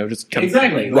to, just kind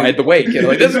of ride the wake.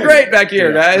 Like, this is great back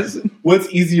here, guys. what's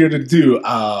easier to do?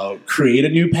 Create a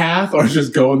new path or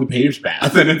just go on the paved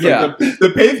path? And it's like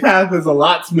the paved path is a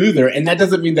lot smoother, and that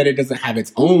doesn't mean that it doesn't have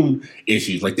its own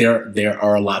issues. Like there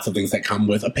are lots of things that come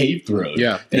with a paved road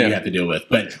that you have to deal with.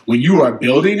 But when you are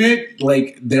building it,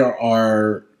 like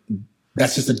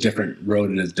that's just a different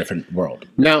road in a different world.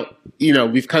 Now, you know,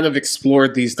 we've kind of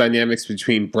explored these dynamics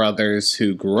between brothers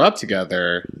who grew up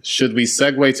together. Should we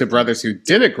segue to brothers who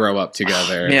didn't grow up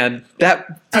together? Man, Talk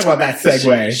about that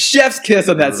segue. Chef's kiss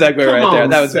on that segue right there.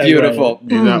 That was beautiful.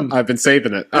 You know, I've been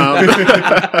saving it.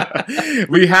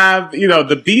 We have, you know,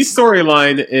 the B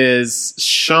storyline is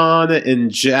Sean and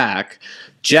Jack.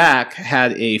 Jack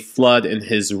had a flood in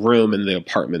his room in the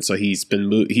apartment, so he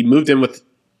moved in with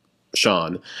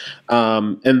Sean.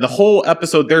 And the whole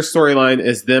episode, their storyline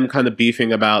is them kind of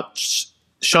beefing about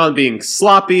Sean being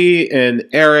sloppy and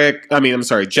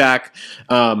Jack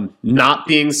not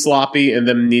being sloppy and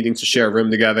them needing to share a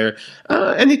room together.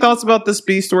 Any thoughts about this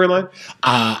B storyline?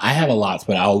 I have a lot,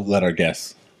 but I'll let her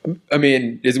guess. I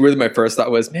mean, it's weird that my first thought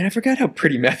was, man, I forgot how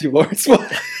pretty Matthew Lawrence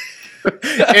was.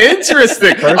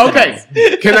 Interesting.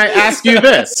 Okay, can I ask you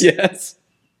this? Yes.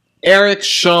 Eric,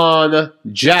 Sean,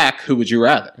 Jack, who would you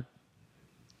rather?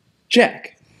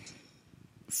 Jack.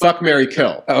 Fuck, marry,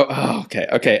 kill. Oh, okay.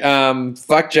 Okay.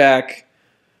 Fuck Jack.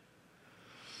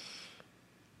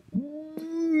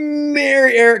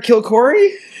 Marry Eric, kill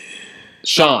Corey?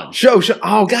 Sean.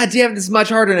 Oh, god damn, this is much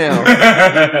harder now.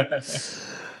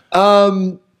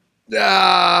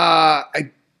 I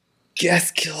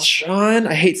guess kill Sean.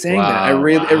 I hate saying that. I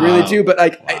really do, but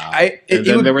like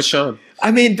there was Sean. I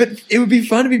mean, but it would be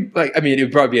fun to be like. I mean, it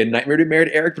would probably be a nightmare to be married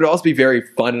to Eric, but it would also be very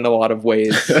fun in a lot of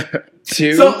ways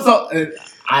too.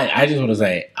 I just want to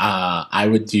say, I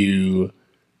would do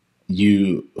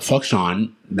you fuck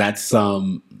Sean. That's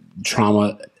some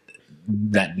trauma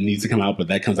that needs to come out, but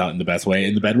that comes out in the best way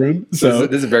in the bedroom. So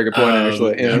this is a very good point,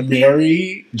 actually. Yeah. You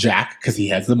marry Jack because he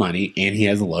has the money and he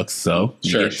has the looks, so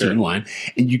you get 2 in 1.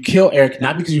 And you kill Eric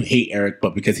not because you hate Eric,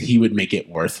 but because he would make it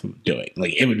worth doing.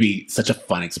 Like it would be such a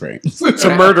fun experience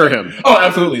to murder him. Oh,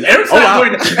 absolutely. Eric's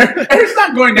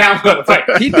not going down for the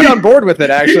fight. He'd be on board with it,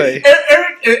 actually.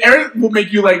 Eric will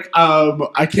make you like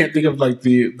I can't think of like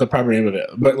the proper name of it,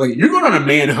 but like you're going on a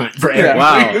manhunt for Eric.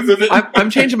 Yeah. Wow. I'm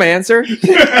changing my answer.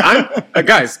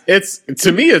 Guys,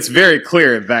 to me it's very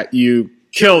clear that you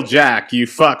kill Jack, you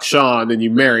fuck Sean, and you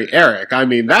marry Eric. I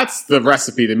mean, that's the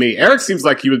recipe to me. Eric seems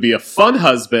like he would be a fun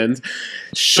husband.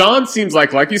 Sean seems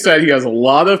like you said, he has a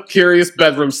lot of curious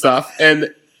bedroom stuff,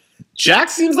 and Jack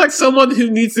seems like someone who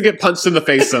needs to get punched in the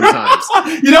face sometimes.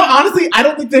 You know, honestly, I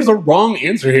don't think there's a wrong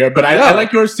answer here, but I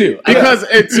like yours too. Because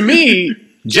to me,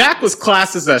 Jack was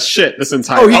classed as shit this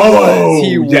entire time.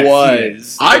 He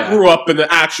was. I grew up in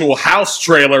the actual house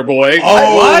trailer, boy.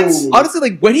 What? Honestly,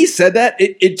 like when he said that,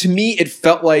 it to me it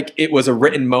felt like it was a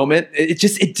written moment. Maybe I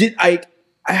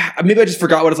just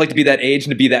forgot what it's like to be that age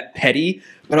and to be that petty.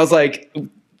 But I was like,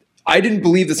 I didn't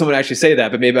believe that someone would actually say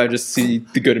that, but maybe I just see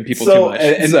the good in people too much.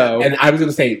 And I was going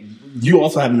to say, you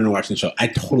also haven't been watching the show. I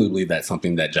totally believe that's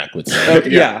something that Jack would say.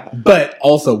 Yeah. But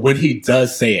also, when he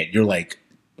does say it, you're like,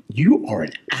 you are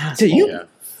an asshole.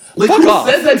 Like, fuck who off.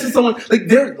 says that to someone? Like,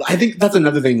 I think that's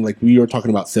another thing. Like, we were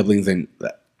talking about siblings and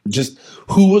just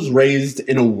who was raised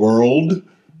in a world.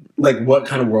 Like, what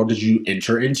kind of world did you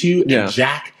enter into? Yeah. And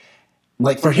Jack,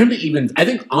 like, for him to even, I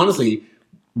think, honestly,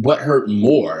 what hurt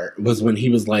more was when he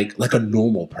was like a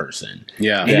normal person.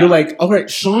 Yeah. And you're like, all right,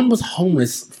 Sean was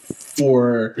homeless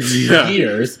for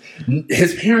years.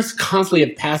 His parents constantly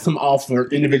have passed him off for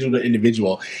individual to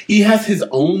individual. He has his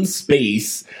own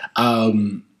space.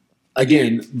 Again,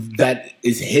 that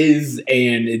is his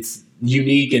and it's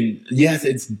unique. And yes,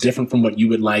 it's different from what you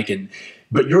would like.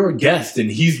 But you're a guest, and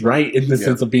he's right in the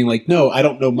sense of being like, no, I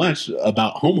don't know much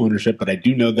about home ownership, but I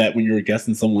do know that when you're a guest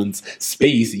in someone's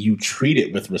space, you treat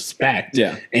it with respect.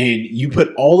 Yeah. And you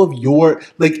put all of your,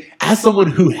 like, as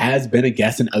someone who has been a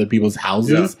guest in other people's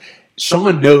houses,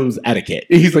 Sean knows etiquette.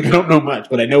 He's like, I don't know much,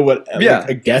 but I know what like,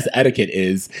 a guest etiquette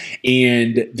is.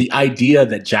 And the idea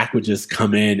that Jack would just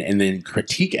come in and then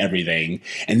critique everything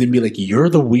and then be like, you're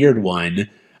the weird one.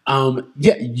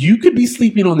 You could be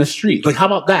sleeping on the street. Like, how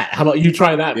about that? How about you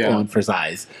try that on for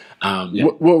size?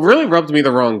 What really rubbed me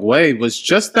the wrong way was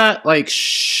just that, like,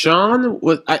 Sean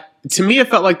was. To me, it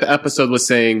felt like the episode was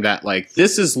saying that, like,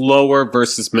 this is lower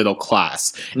versus middle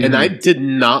class. Mm-hmm. And I did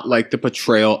not like the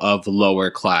portrayal of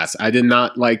lower class. I did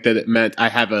not like that it meant I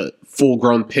have a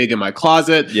full-grown pig in my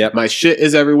closet. Yep. My shit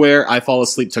is everywhere. I fall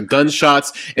asleep to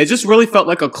gunshots. It just really felt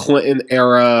like a Clinton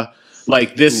era.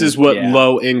 Like, this is what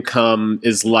low income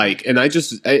is like. And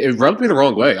it rubbed me the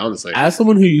wrong way, honestly. As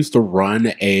someone who used to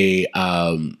run a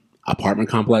apartment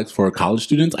complex for college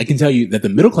students, I can tell you that the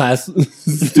middle class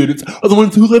students are the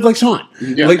ones who live like Sean.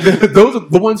 Yeah. Like those are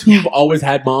the ones who've always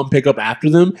had mom pick up after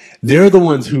them. They're the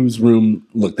ones whose room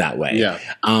looked that way. Yeah.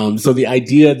 So the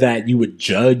idea that you would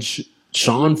judge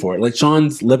Sean for it, like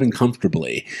Sean's living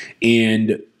comfortably,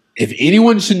 and if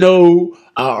anyone should know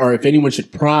or if anyone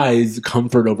should prize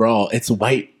comfort overall, it's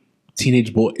white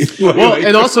teenage boys. Well,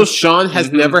 and also Sean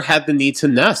has never had the need to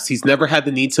nest. He's never had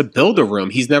the need to build a room.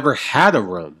 He's never had a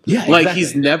room. Yeah, like exactly.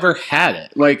 he's never had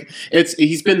it. Like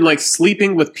he's been like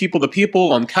sleeping with people to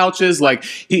people on couches. Like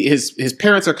his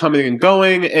parents are coming and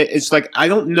going. It's like I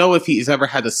don't know if he's ever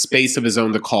had a space of his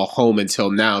own to call home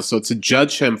until now. So to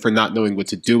judge him for not knowing what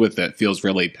to do with it feels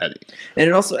really petty. And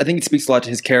it also, I think it speaks a lot to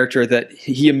his character that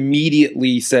he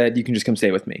immediately said, "You can just come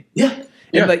stay with me." Yeah.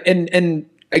 And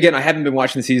again, I haven't been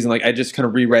watching the season. Like, I just kind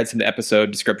of reread some of the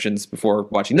episode descriptions before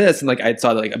watching this, and like I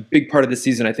saw that like a big part of this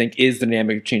season, I think, is the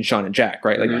dynamic between Sean and Jack.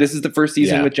 Right, like this is the first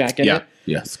season Yeah. with Jack in Yeah. it.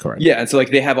 Yes, correct. Yeah, and so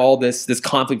like they have all this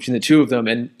conflict between the two of them,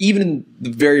 and even in the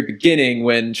very beginning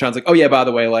when Sean's like, "Oh yeah, by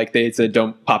the way, like they said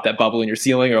don't pop that bubble in your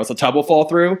ceiling or else a tub will fall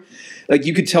through," like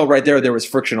you could tell right there was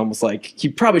friction, almost like he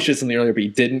probably should have something earlier, but he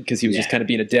didn't because he was just kind of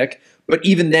being a dick. But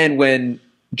even then, when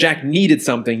Jack needed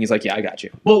something, he's like, "Yeah, I got you."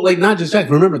 Well, like not just Jack.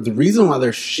 Remember, the reason why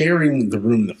they're sharing the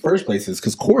room in the first place is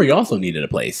because Corey also needed a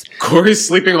place. Corey's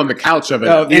sleeping on the couch of it.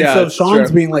 Oh, And yeah, so that's Sean's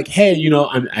true. being like, "Hey, you know,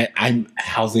 I'm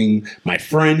housing my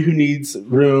friend who needs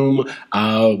room.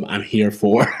 I'm here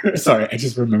for." Sorry, I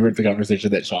just remembered the conversation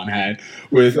that Sean had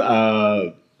with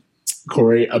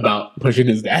Corey about pushing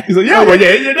his dad. He's like, "Yeah, well,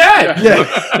 yeah, your dad." Yeah,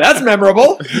 that's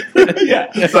memorable.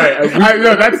 Yeah. Sorry. I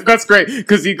know that's great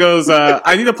because he goes,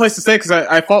 "I need a place to stay because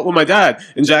I fought with my dad."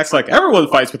 And Jack's like, "Everyone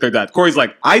fights with their dad." Corey's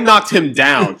like, "I knocked him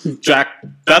down." Jack,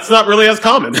 that's not really as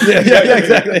common. yeah,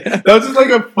 exactly. That was just like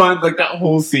a fun, like that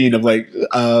whole scene of like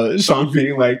Sean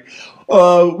being like,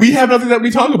 "We have nothing that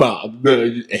we talk about."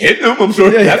 Hitting him, I'm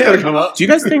sure that's gonna come up. Do you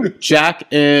guys think Jack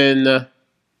and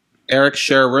Eric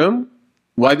share a room?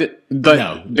 Why did he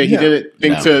didn't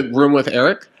think to room with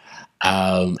Eric?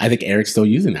 I think Eric's still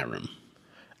using that room.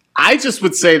 I just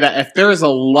would say that if there is a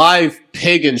live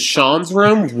pig in Sean's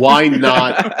room, why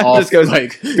not Just go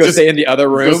stay in the other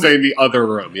Go room. stay in the other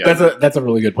room. Yeah. That's a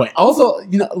really good point. Also,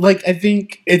 you know, like I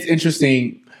think it's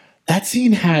interesting that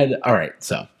scene had. All right,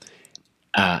 so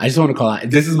I just want to call out.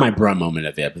 This is my bruh moment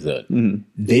of the episode. Mhm.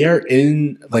 They are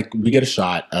in like we get a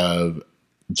shot of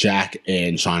Jack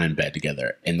and Sean in bed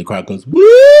together, and the crowd goes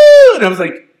woo, and I was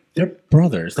like, they're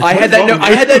brothers. Like, I had that note. I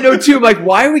had that note too. I'm like,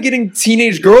 why are we getting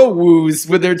teenage girl woos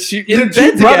with their two They're in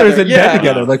two bed brothers together? in Yeah. bed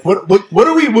together. Like, what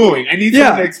are we wooing? I need Yeah.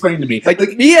 someone to explain to me. Like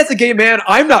me as a gay man,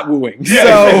 I'm not wooing. Yeah,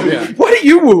 so exactly. what are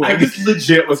you wooing? I just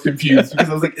legit was confused because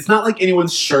I was like, it's not like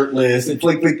anyone's shirtless. It's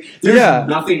like there's Yeah.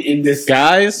 nothing in this.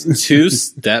 Guys, two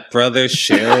stepbrothers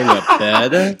sharing a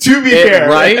bed. To be It fair,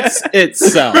 writes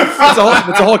itself. it's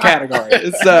a whole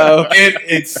category. So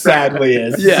it sadly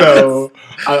is. Yeah. So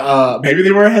maybe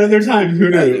they were ahead of their time. Who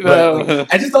knew? But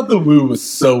I just thought the woo was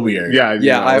so weird.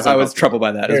 Yeah, I was troubled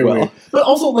by that as Very well. weird. But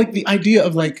also like the idea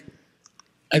of like,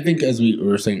 I think as we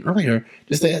were saying earlier,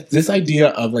 just this idea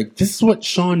of like this is what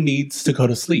Sean needs to go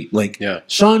to sleep. Like Yeah.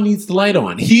 Sean needs the light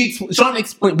on. Sean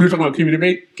explained. We were talking about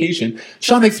communication.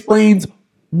 Sean explains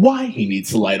why he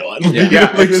needs the light on.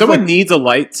 Yeah, Like, if it's someone like- needs a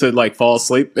light to like fall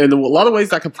asleep, in a lot of ways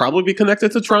that could probably be connected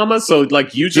to trauma. So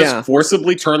like you just Yeah.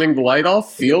 forcibly turning the light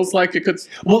off feels like it could.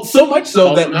 Well, so much so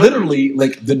Also that not- literally,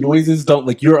 like the noises don't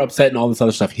like you're upset and all this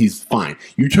other stuff. He's fine.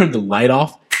 You turn the light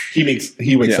off, he wakes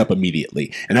Yeah. up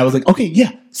immediately. And I was like, okay,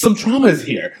 yeah, some trauma is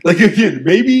here. Like again,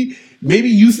 maybe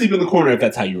you sleep in the corner if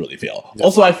that's how you really feel.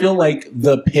 Also, I feel like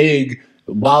the pig,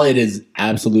 while it is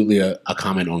absolutely a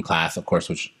comment on class, of course,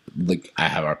 which like I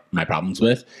have my problems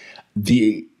with,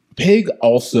 the pig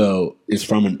also is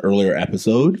from an earlier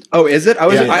episode. Oh, is it? I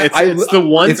was. Yeah, It's the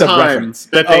one it's a time reference.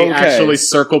 that they Okay. actually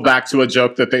circle back to a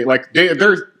joke that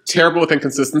they're terrible with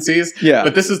inconsistencies. Yeah.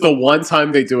 but this is the one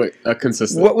time they do it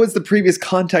consistent. What was the previous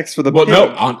context for the? Well, pig?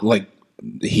 no, like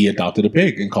he adopted a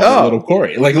pig and called it Oh. Little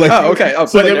Corey. Like, Oh, okay. Oh,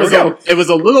 so But there we go. it was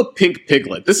a little pink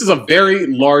piglet. This is a very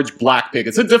large black pig.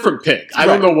 It's a different pig. I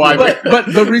don't know why.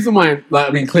 But the reason why, I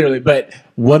mean, clearly, but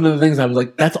one of the things I was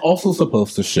like, that's also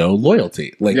supposed to show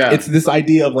loyalty. Like, Yeah. it's this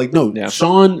idea of like, no, Yeah.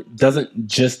 Sean doesn't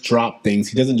just drop things.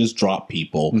 He doesn't just drop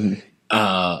people.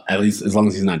 At least as long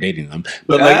as he's not dating them.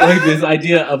 But like this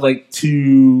idea of like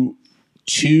to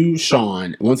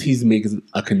Sean, once he makes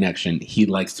a connection, he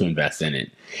likes to invest in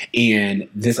it. And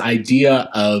this idea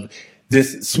of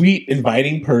this sweet,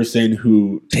 inviting person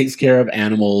who takes care of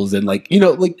animals and like, you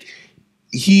know, like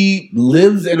he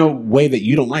lives in a way that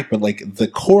you don't like, but like the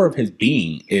core of his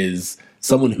being is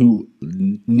someone who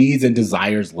needs and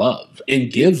desires love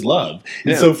and gives love.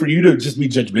 And Yeah. so for you to just be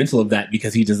judgmental of that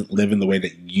because he doesn't live in the way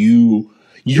that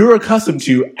you're accustomed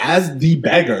to as the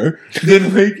beggar,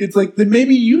 then like it's like then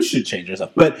maybe you should change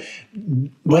yourself. But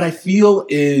what I feel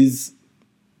is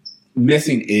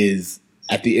missing is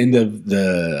at the end of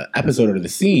the episode or the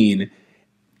scene,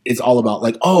 it's all about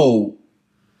like, oh,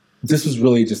 this was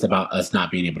really just about us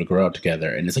not being able to grow up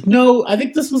together. And it's like, no, I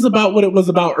think this was about what it was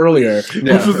about earlier,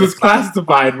 which was this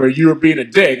classified where you were being a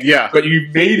dick, Yeah. but you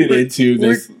made it into We're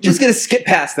this. just gonna skip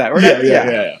past that. We're Yeah,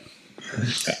 not,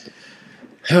 yeah.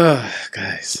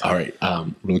 Guys. All right,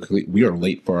 really quickly, we are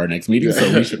late for our next meeting,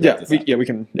 so we should wrap this up. we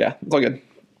can. Yeah, it's all good.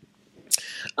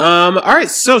 All right,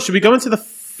 so should we go into the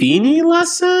Feeny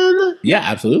lesson? Yeah,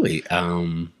 absolutely.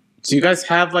 Do you guys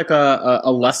have like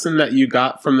a lesson that you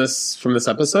got from this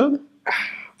episode? I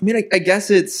mean, I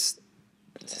guess it's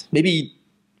maybe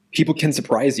people can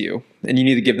surprise you, and you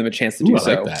need to give them a chance to do Ooh, I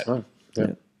so. like that. Oh, yeah.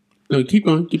 No, keep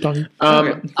going, keep talking.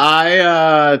 Okay.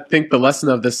 I think the lesson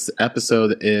of this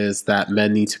episode is that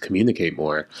men need to communicate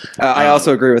more. I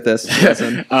also agree with this.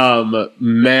 Listen.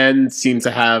 Men seem to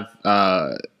have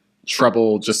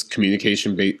trouble just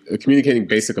communicating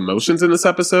basic emotions in this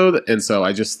episode, and so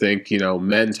I just think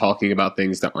men talking about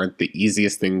things that aren't the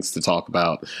easiest things to talk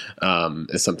about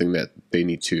is something that they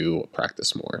need to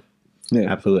practice more.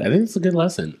 Yeah. Absolutely, I think it's a good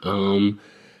lesson.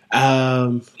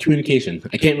 Communication.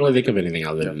 I can't really think of anything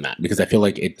other than that because I feel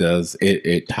like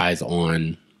it ties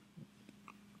on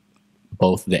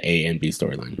both the A and B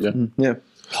storyline. Yeah. Yeah.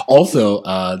 Also,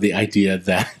 the idea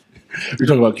that we're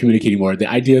talking about communicating more. The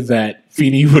idea that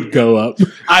Feeny would go up.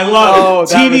 I love Oh, it.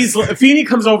 that Feeny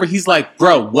comes over. He's like,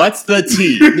 "Bro, what's the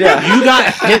tea? Yeah. You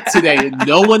got hit today, and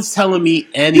no one's telling me He's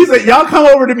anything." like, y'all come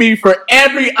over to me for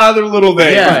every other little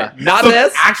thing. Yeah. Not Some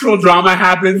this. actual drama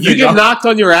happens. You and get y'all- knocked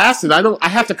on your ass, and I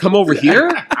have to come over here.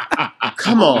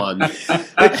 Come on.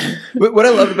 But what I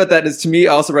loved about that is, to me,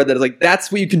 I also read that as like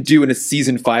that's what you can do in a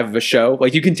season 5 of a show.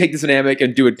 Like you can take this dynamic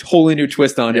and do a totally new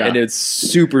twist on it, Yeah. and it's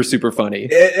super, super funny.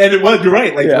 And it was, you're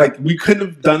right. Yeah. Like we couldn't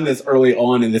have done this early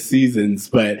on in the seasons,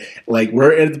 but like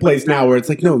we're at the place now where it's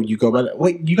like, no, you go by the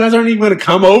wait, you guys aren't even going to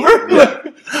come over?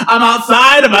 I'm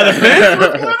outside, I'm by the fence.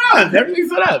 What's going on? Everything's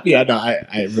set up. Yeah, no,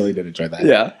 I really did enjoy that.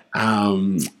 Yeah.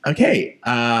 Okay.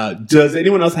 Does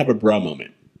anyone else have a bra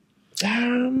moment?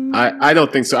 I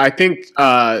don't think so. I think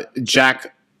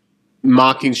Jack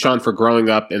mocking Sean for growing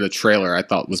up in a trailer, I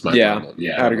thought was my problem.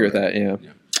 Yeah. I would agree with that. Yeah.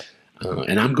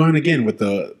 And I'm going again with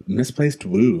the misplaced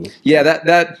woo. Yeah,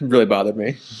 that really bothered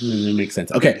me. It makes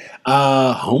sense. Okay.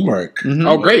 Homework.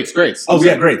 Oh, great. Oh,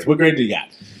 yeah, great. What grade do you got?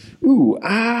 Ooh,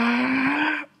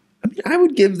 I mean, I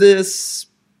would give this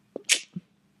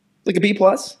like a B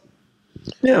plus.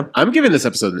 Yeah. I'm giving this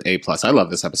episode an A+. I love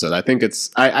this episode. I think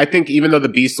I think even though the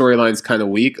B storyline's kind of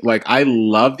weak, like I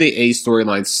love the A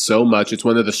storyline so much. It's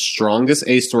one of the strongest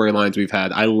A storylines we've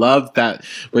had. I love that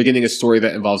we're getting a story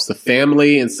that involves the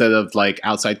family instead of like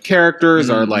outside characters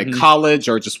or like college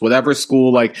or just whatever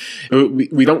school. Like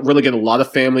we don't really get a lot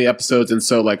of family episodes, and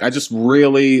so like I just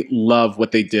really love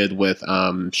what they did with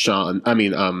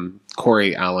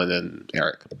Corey, Alan, and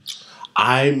Eric.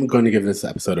 I'm going to give this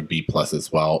episode a B plus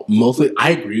as well. Mostly, I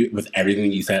agree with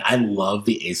everything you said. I love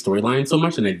the A storyline so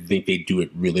much, and I think they do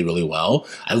it really, really well.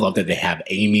 I love that they have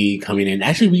Amy coming in.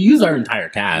 Actually, we use our entire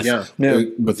cast,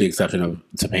 with the exception of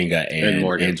Topanga and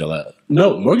Morgan. Angela.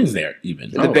 No, Morgan's there even.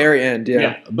 At the very end,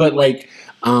 yeah. But like,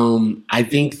 I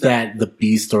think that the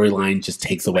B storyline just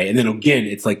takes away. And then again,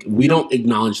 it's like we don't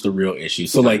acknowledge the real issue.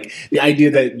 So like the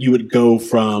idea that you would go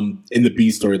from in the B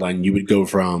storyline, you would go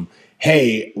from,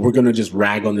 hey, we're going to just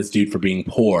rag on this dude for being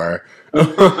poor.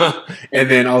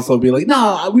 And then also be like,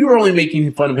 no, we were only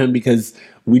making fun of him because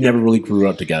we never really grew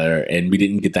up together and we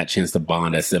didn't get that chance to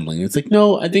bond as siblings. It's like,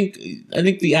 no, I think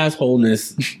the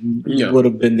assholeness would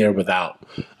have been there without,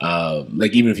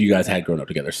 like even if you guys had grown up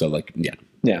together. So like, yeah.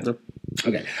 Yeah.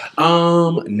 Okay.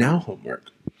 Now homework.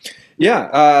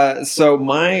 Yeah. So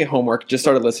my homework, just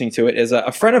started listening to it, is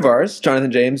a friend of ours,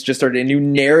 Jonathan James, just started a new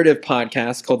narrative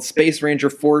podcast called Space Ranger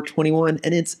 421,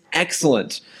 and it's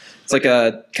excellent. It's like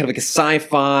a kind of like a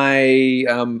sci-fi,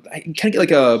 I kind of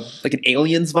get like an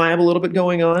Aliens vibe a little bit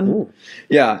going on. Ooh.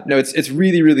 Yeah. No, it's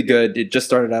really, really good. It just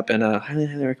started up, and highly,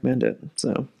 highly recommend it.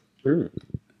 So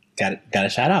Got a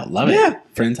shout out. Love Yeah. it.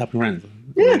 Friends helping friends.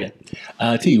 Yeah.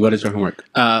 T, what is your homework?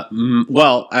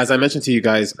 Well, as I mentioned to you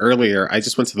guys earlier, I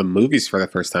just went to the movies for the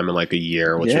first time in like a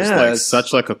year, which was like Yes.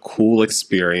 such like a cool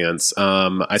experience.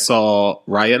 I saw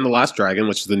Raya and the Last Dragon,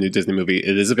 which is the new Disney movie.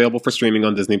 It is available for streaming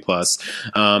on Disney Plus,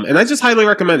 and I just highly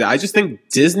recommend it. I just think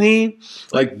Disney,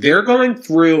 like, they're going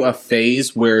through a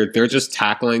phase where they're just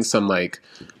tackling some like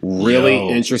really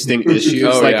interesting issues.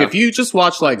 Oh, like yeah. if you just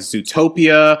watch like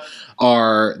Zootopia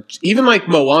or even like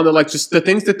Moana, like just the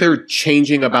things that they're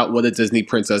changing about what a Disney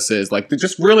princess is, like they're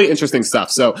just really interesting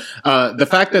stuff. So the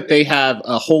fact that they have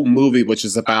a whole movie which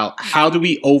is about how do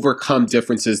we overcome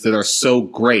differences that are so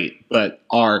great, but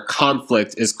our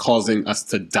conflict is causing us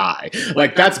to die.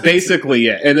 Like that's basically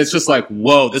it. And it's just like,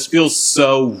 whoa, this feels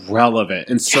so relevant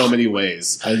in so many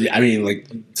ways. I mean, like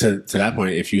to that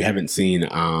point, if you haven't seen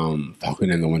Falcon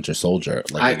and the Winter Soldier,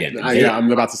 like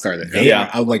I'm about to start it. they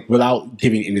are like, without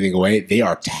giving anything away, they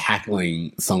are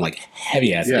tackling some like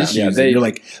heavy ass issues. Yeah, and you're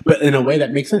like, but in a way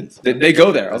that makes sense. They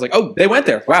go there. I was like, oh, they went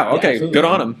there. Wow. Okay, absolutely. good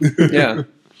on them. Yeah.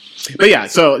 But yeah,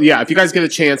 so yeah, if you guys get a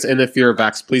chance and if you're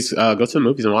vax, please go to the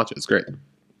movies and watch it. It's great.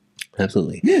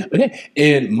 Absolutely. Yeah. Okay.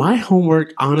 And my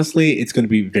homework, honestly, it's going to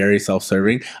be very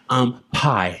self-serving.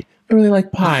 Pie. I really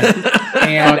like pie.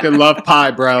 And Fucking love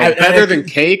pie, bro. Better than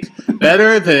cake.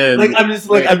 Better than like, I'm just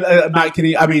like, I'm not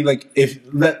kidding. I mean, like, if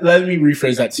let me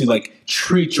rephrase that to like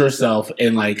treat yourself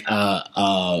in like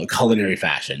culinary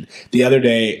fashion. The other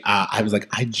day, I was like,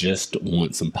 I just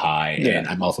want some pie, and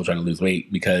I'm also trying to lose weight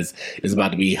because it's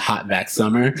about to be hot back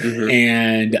summer,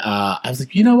 and I was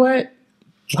like, you know what?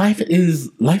 Life is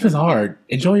hard.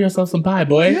 Enjoy yourself some pie,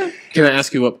 boy. Yeah. Can I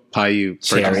ask you what pie you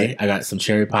Cherry. I got some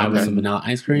cherry pie with some vanilla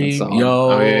ice cream. That's all.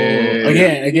 Yo,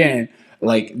 again.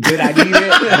 Like, did I need it?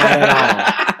 Not at all.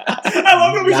 I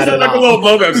love that we Not just had at like a all. little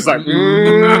moment. I was just like,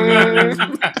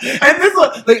 And this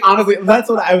was like, honestly, that's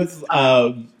what I was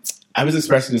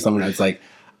expressing to someone. I was like,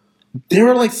 there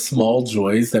are like small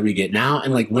joys that we get now,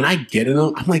 and like when I get in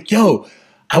them, I'm like, yo,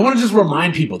 I want to just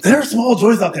remind people there are small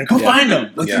joys out there. Go find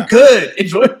them. Like you're good.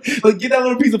 Enjoy. Like get that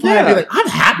little piece of pie. And be like, I'm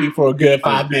happy for a good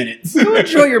 5 minutes. Go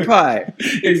enjoy your pie.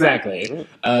 Exactly.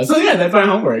 So yeah, that's my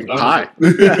homework. Pie.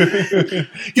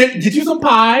 Get you some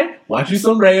pie. Watch you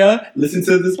some Rhea. Listen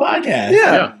to this podcast.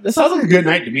 Yeah. That sounds like a good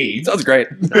night to me. Sounds great.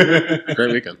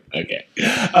 Great weekend. Okay.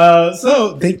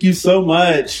 So thank you so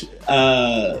much,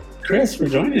 Chris, for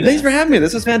joining us. Thanks for having me.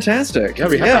 This was fantastic. Yeah,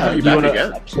 we have to have you You want back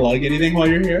again. to plug anything while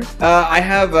you're here? I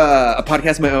have a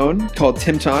podcast of my own called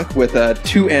Tim Talk with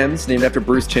 2 M's named after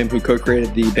Bruce Timm, who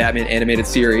co-created the Batman animated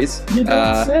series. You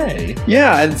don't say.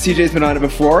 Yeah, and CJ's been on it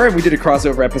before, and we did a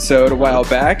crossover episode a while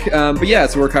back. But yeah,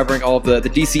 so we're covering all of the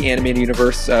DC animated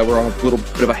universe. We're on a little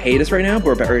bit of a hiatus right now, but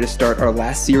we're about ready to start our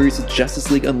last series with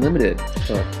Justice League Unlimited, which is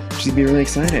going to be really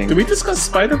exciting. Did we discuss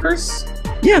Spider-Verse?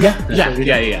 Yeah.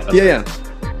 Yeah.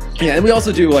 Yeah, and we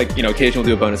also do, like, you know, occasionally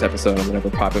we'll do a bonus episode on whenever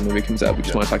popular movie comes out. We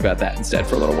just want to talk about that instead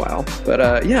for a little while.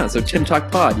 But yeah, so Tim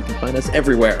Talk Pod, you can find us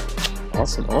everywhere.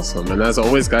 Awesome. And as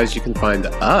always, guys, you can find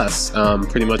us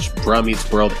pretty much Bruh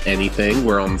Meets World Anything.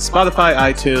 We're on Spotify,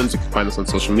 iTunes. You can find us on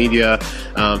social media.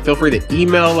 Feel free to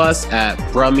email us at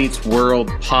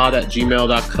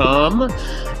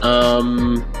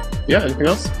bruhmeetsworldpod@gmail.com. Yeah, anything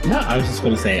else? No, I was just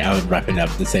going to say, I would wrap it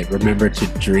up to say, remember to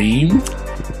dream.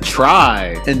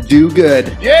 Try. And do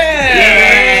good.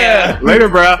 Yeah! Later,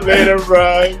 bro. Later,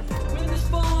 bro.